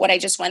painful, what I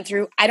just went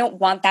through. I don't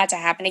want that to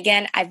happen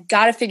again. I've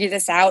got to figure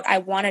this out. I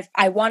want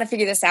to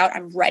figure this out.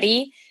 I'm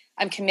ready.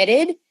 I'm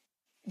committed.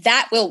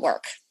 That will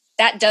work.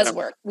 That does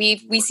work.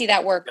 We see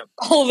that work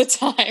all the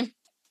time.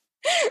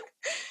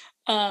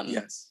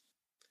 Yes.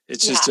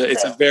 It's just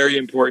it's a very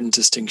important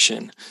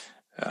distinction,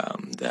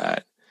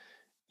 that,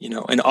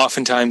 and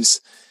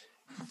oftentimes,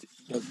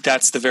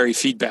 that's the very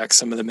feedback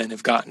some of the men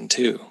have gotten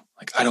too.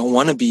 Like, I don't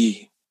want to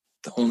be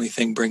the only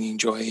thing bringing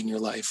joy in your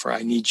life, or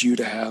I need you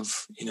to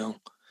have,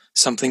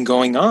 something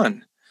going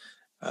on.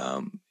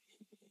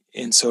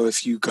 And so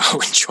if you go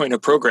and join a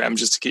program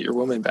just to get your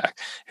woman back,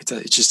 it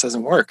just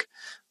doesn't work.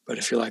 But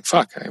if you're like,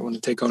 fuck, I want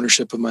to take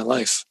ownership of my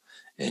life,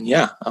 and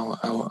I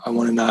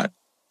want to not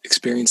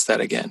experience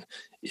that again.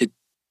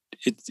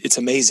 It's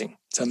amazing.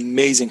 It's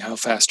amazing how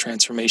fast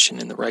transformation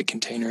in the right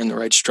container, in the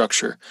right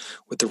structure,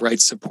 with the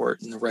right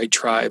support and the right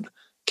tribe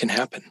can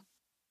happen.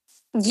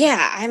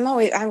 Yeah, I'm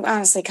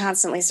honestly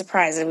constantly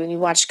surprised that when you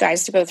watch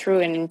guys to go through,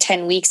 and in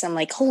 10 weeks, I'm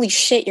like, holy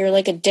shit, you're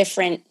like a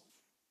different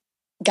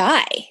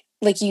guy.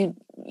 Like, you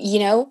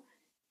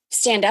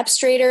stand up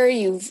straighter,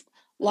 you've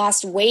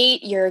lost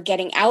weight, you're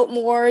getting out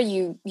more,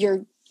 you're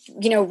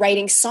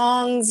writing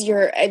songs,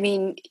 you're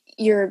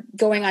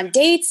going on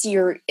dates,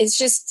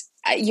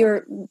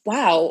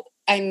 wow.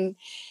 I'm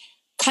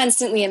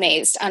constantly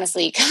amazed,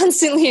 honestly,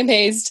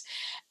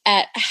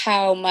 at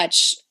how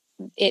much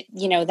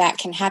that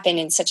can happen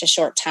in such a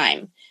short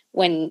time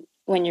when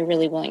you're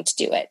really willing to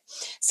do it.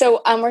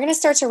 So we're going to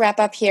start to wrap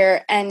up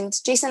here. And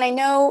Jason, I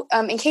know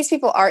in case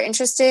people are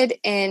interested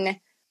in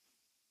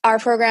our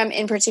program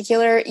in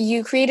particular,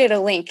 you created a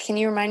link. Can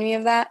you remind me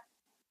of that?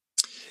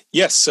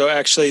 Yes. So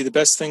actually the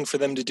best thing for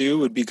them to do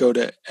would be go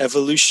to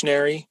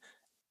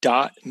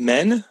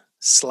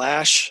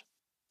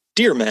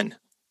evolutionary.men/dearmen.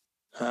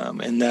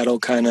 And that'll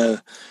kind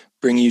of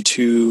bring you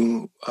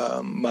to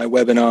my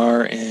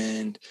webinar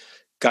and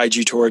guide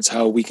you towards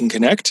how we can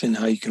connect and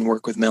how you can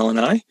work with Mel and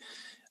I.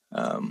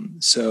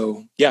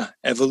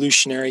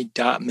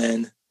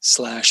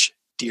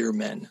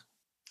 evolutionary.men/dearmen.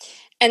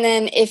 And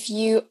then if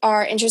you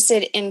are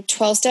interested in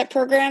 12-step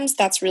programs,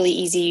 that's really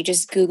easy. You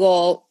just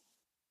Google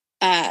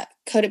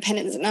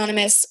Codependence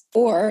Anonymous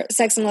or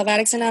Sex and Love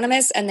Addicts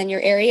Anonymous, and then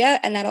your area,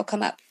 and that'll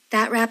come up.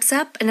 That wraps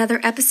up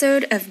another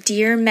episode of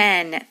Dear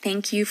Men.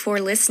 Thank you for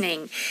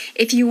listening.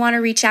 If you want to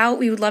reach out,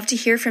 we would love to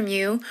hear from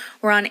you.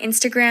 We're on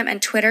Instagram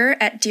and Twitter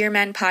at Dear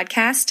Men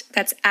Podcast.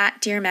 That's at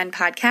Dear Men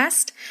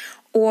Podcast.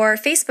 Or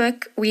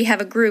Facebook, we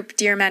have a group,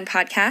 Dear Men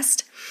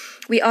Podcast.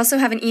 We also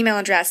have an email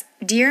address,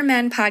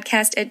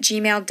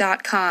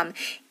 dearmenpodcast@gmail.com.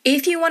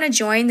 If you want to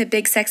join the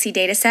Big Sexy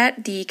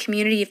Dataset, the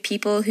community of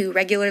people who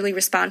regularly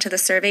respond to the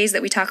surveys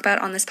that we talk about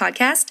on this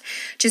podcast,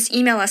 just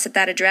email us at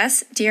that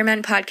address,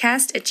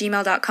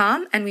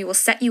 dearmenpodcast@gmail.com, and we will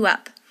set you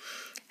up.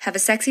 Have a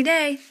sexy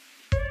day.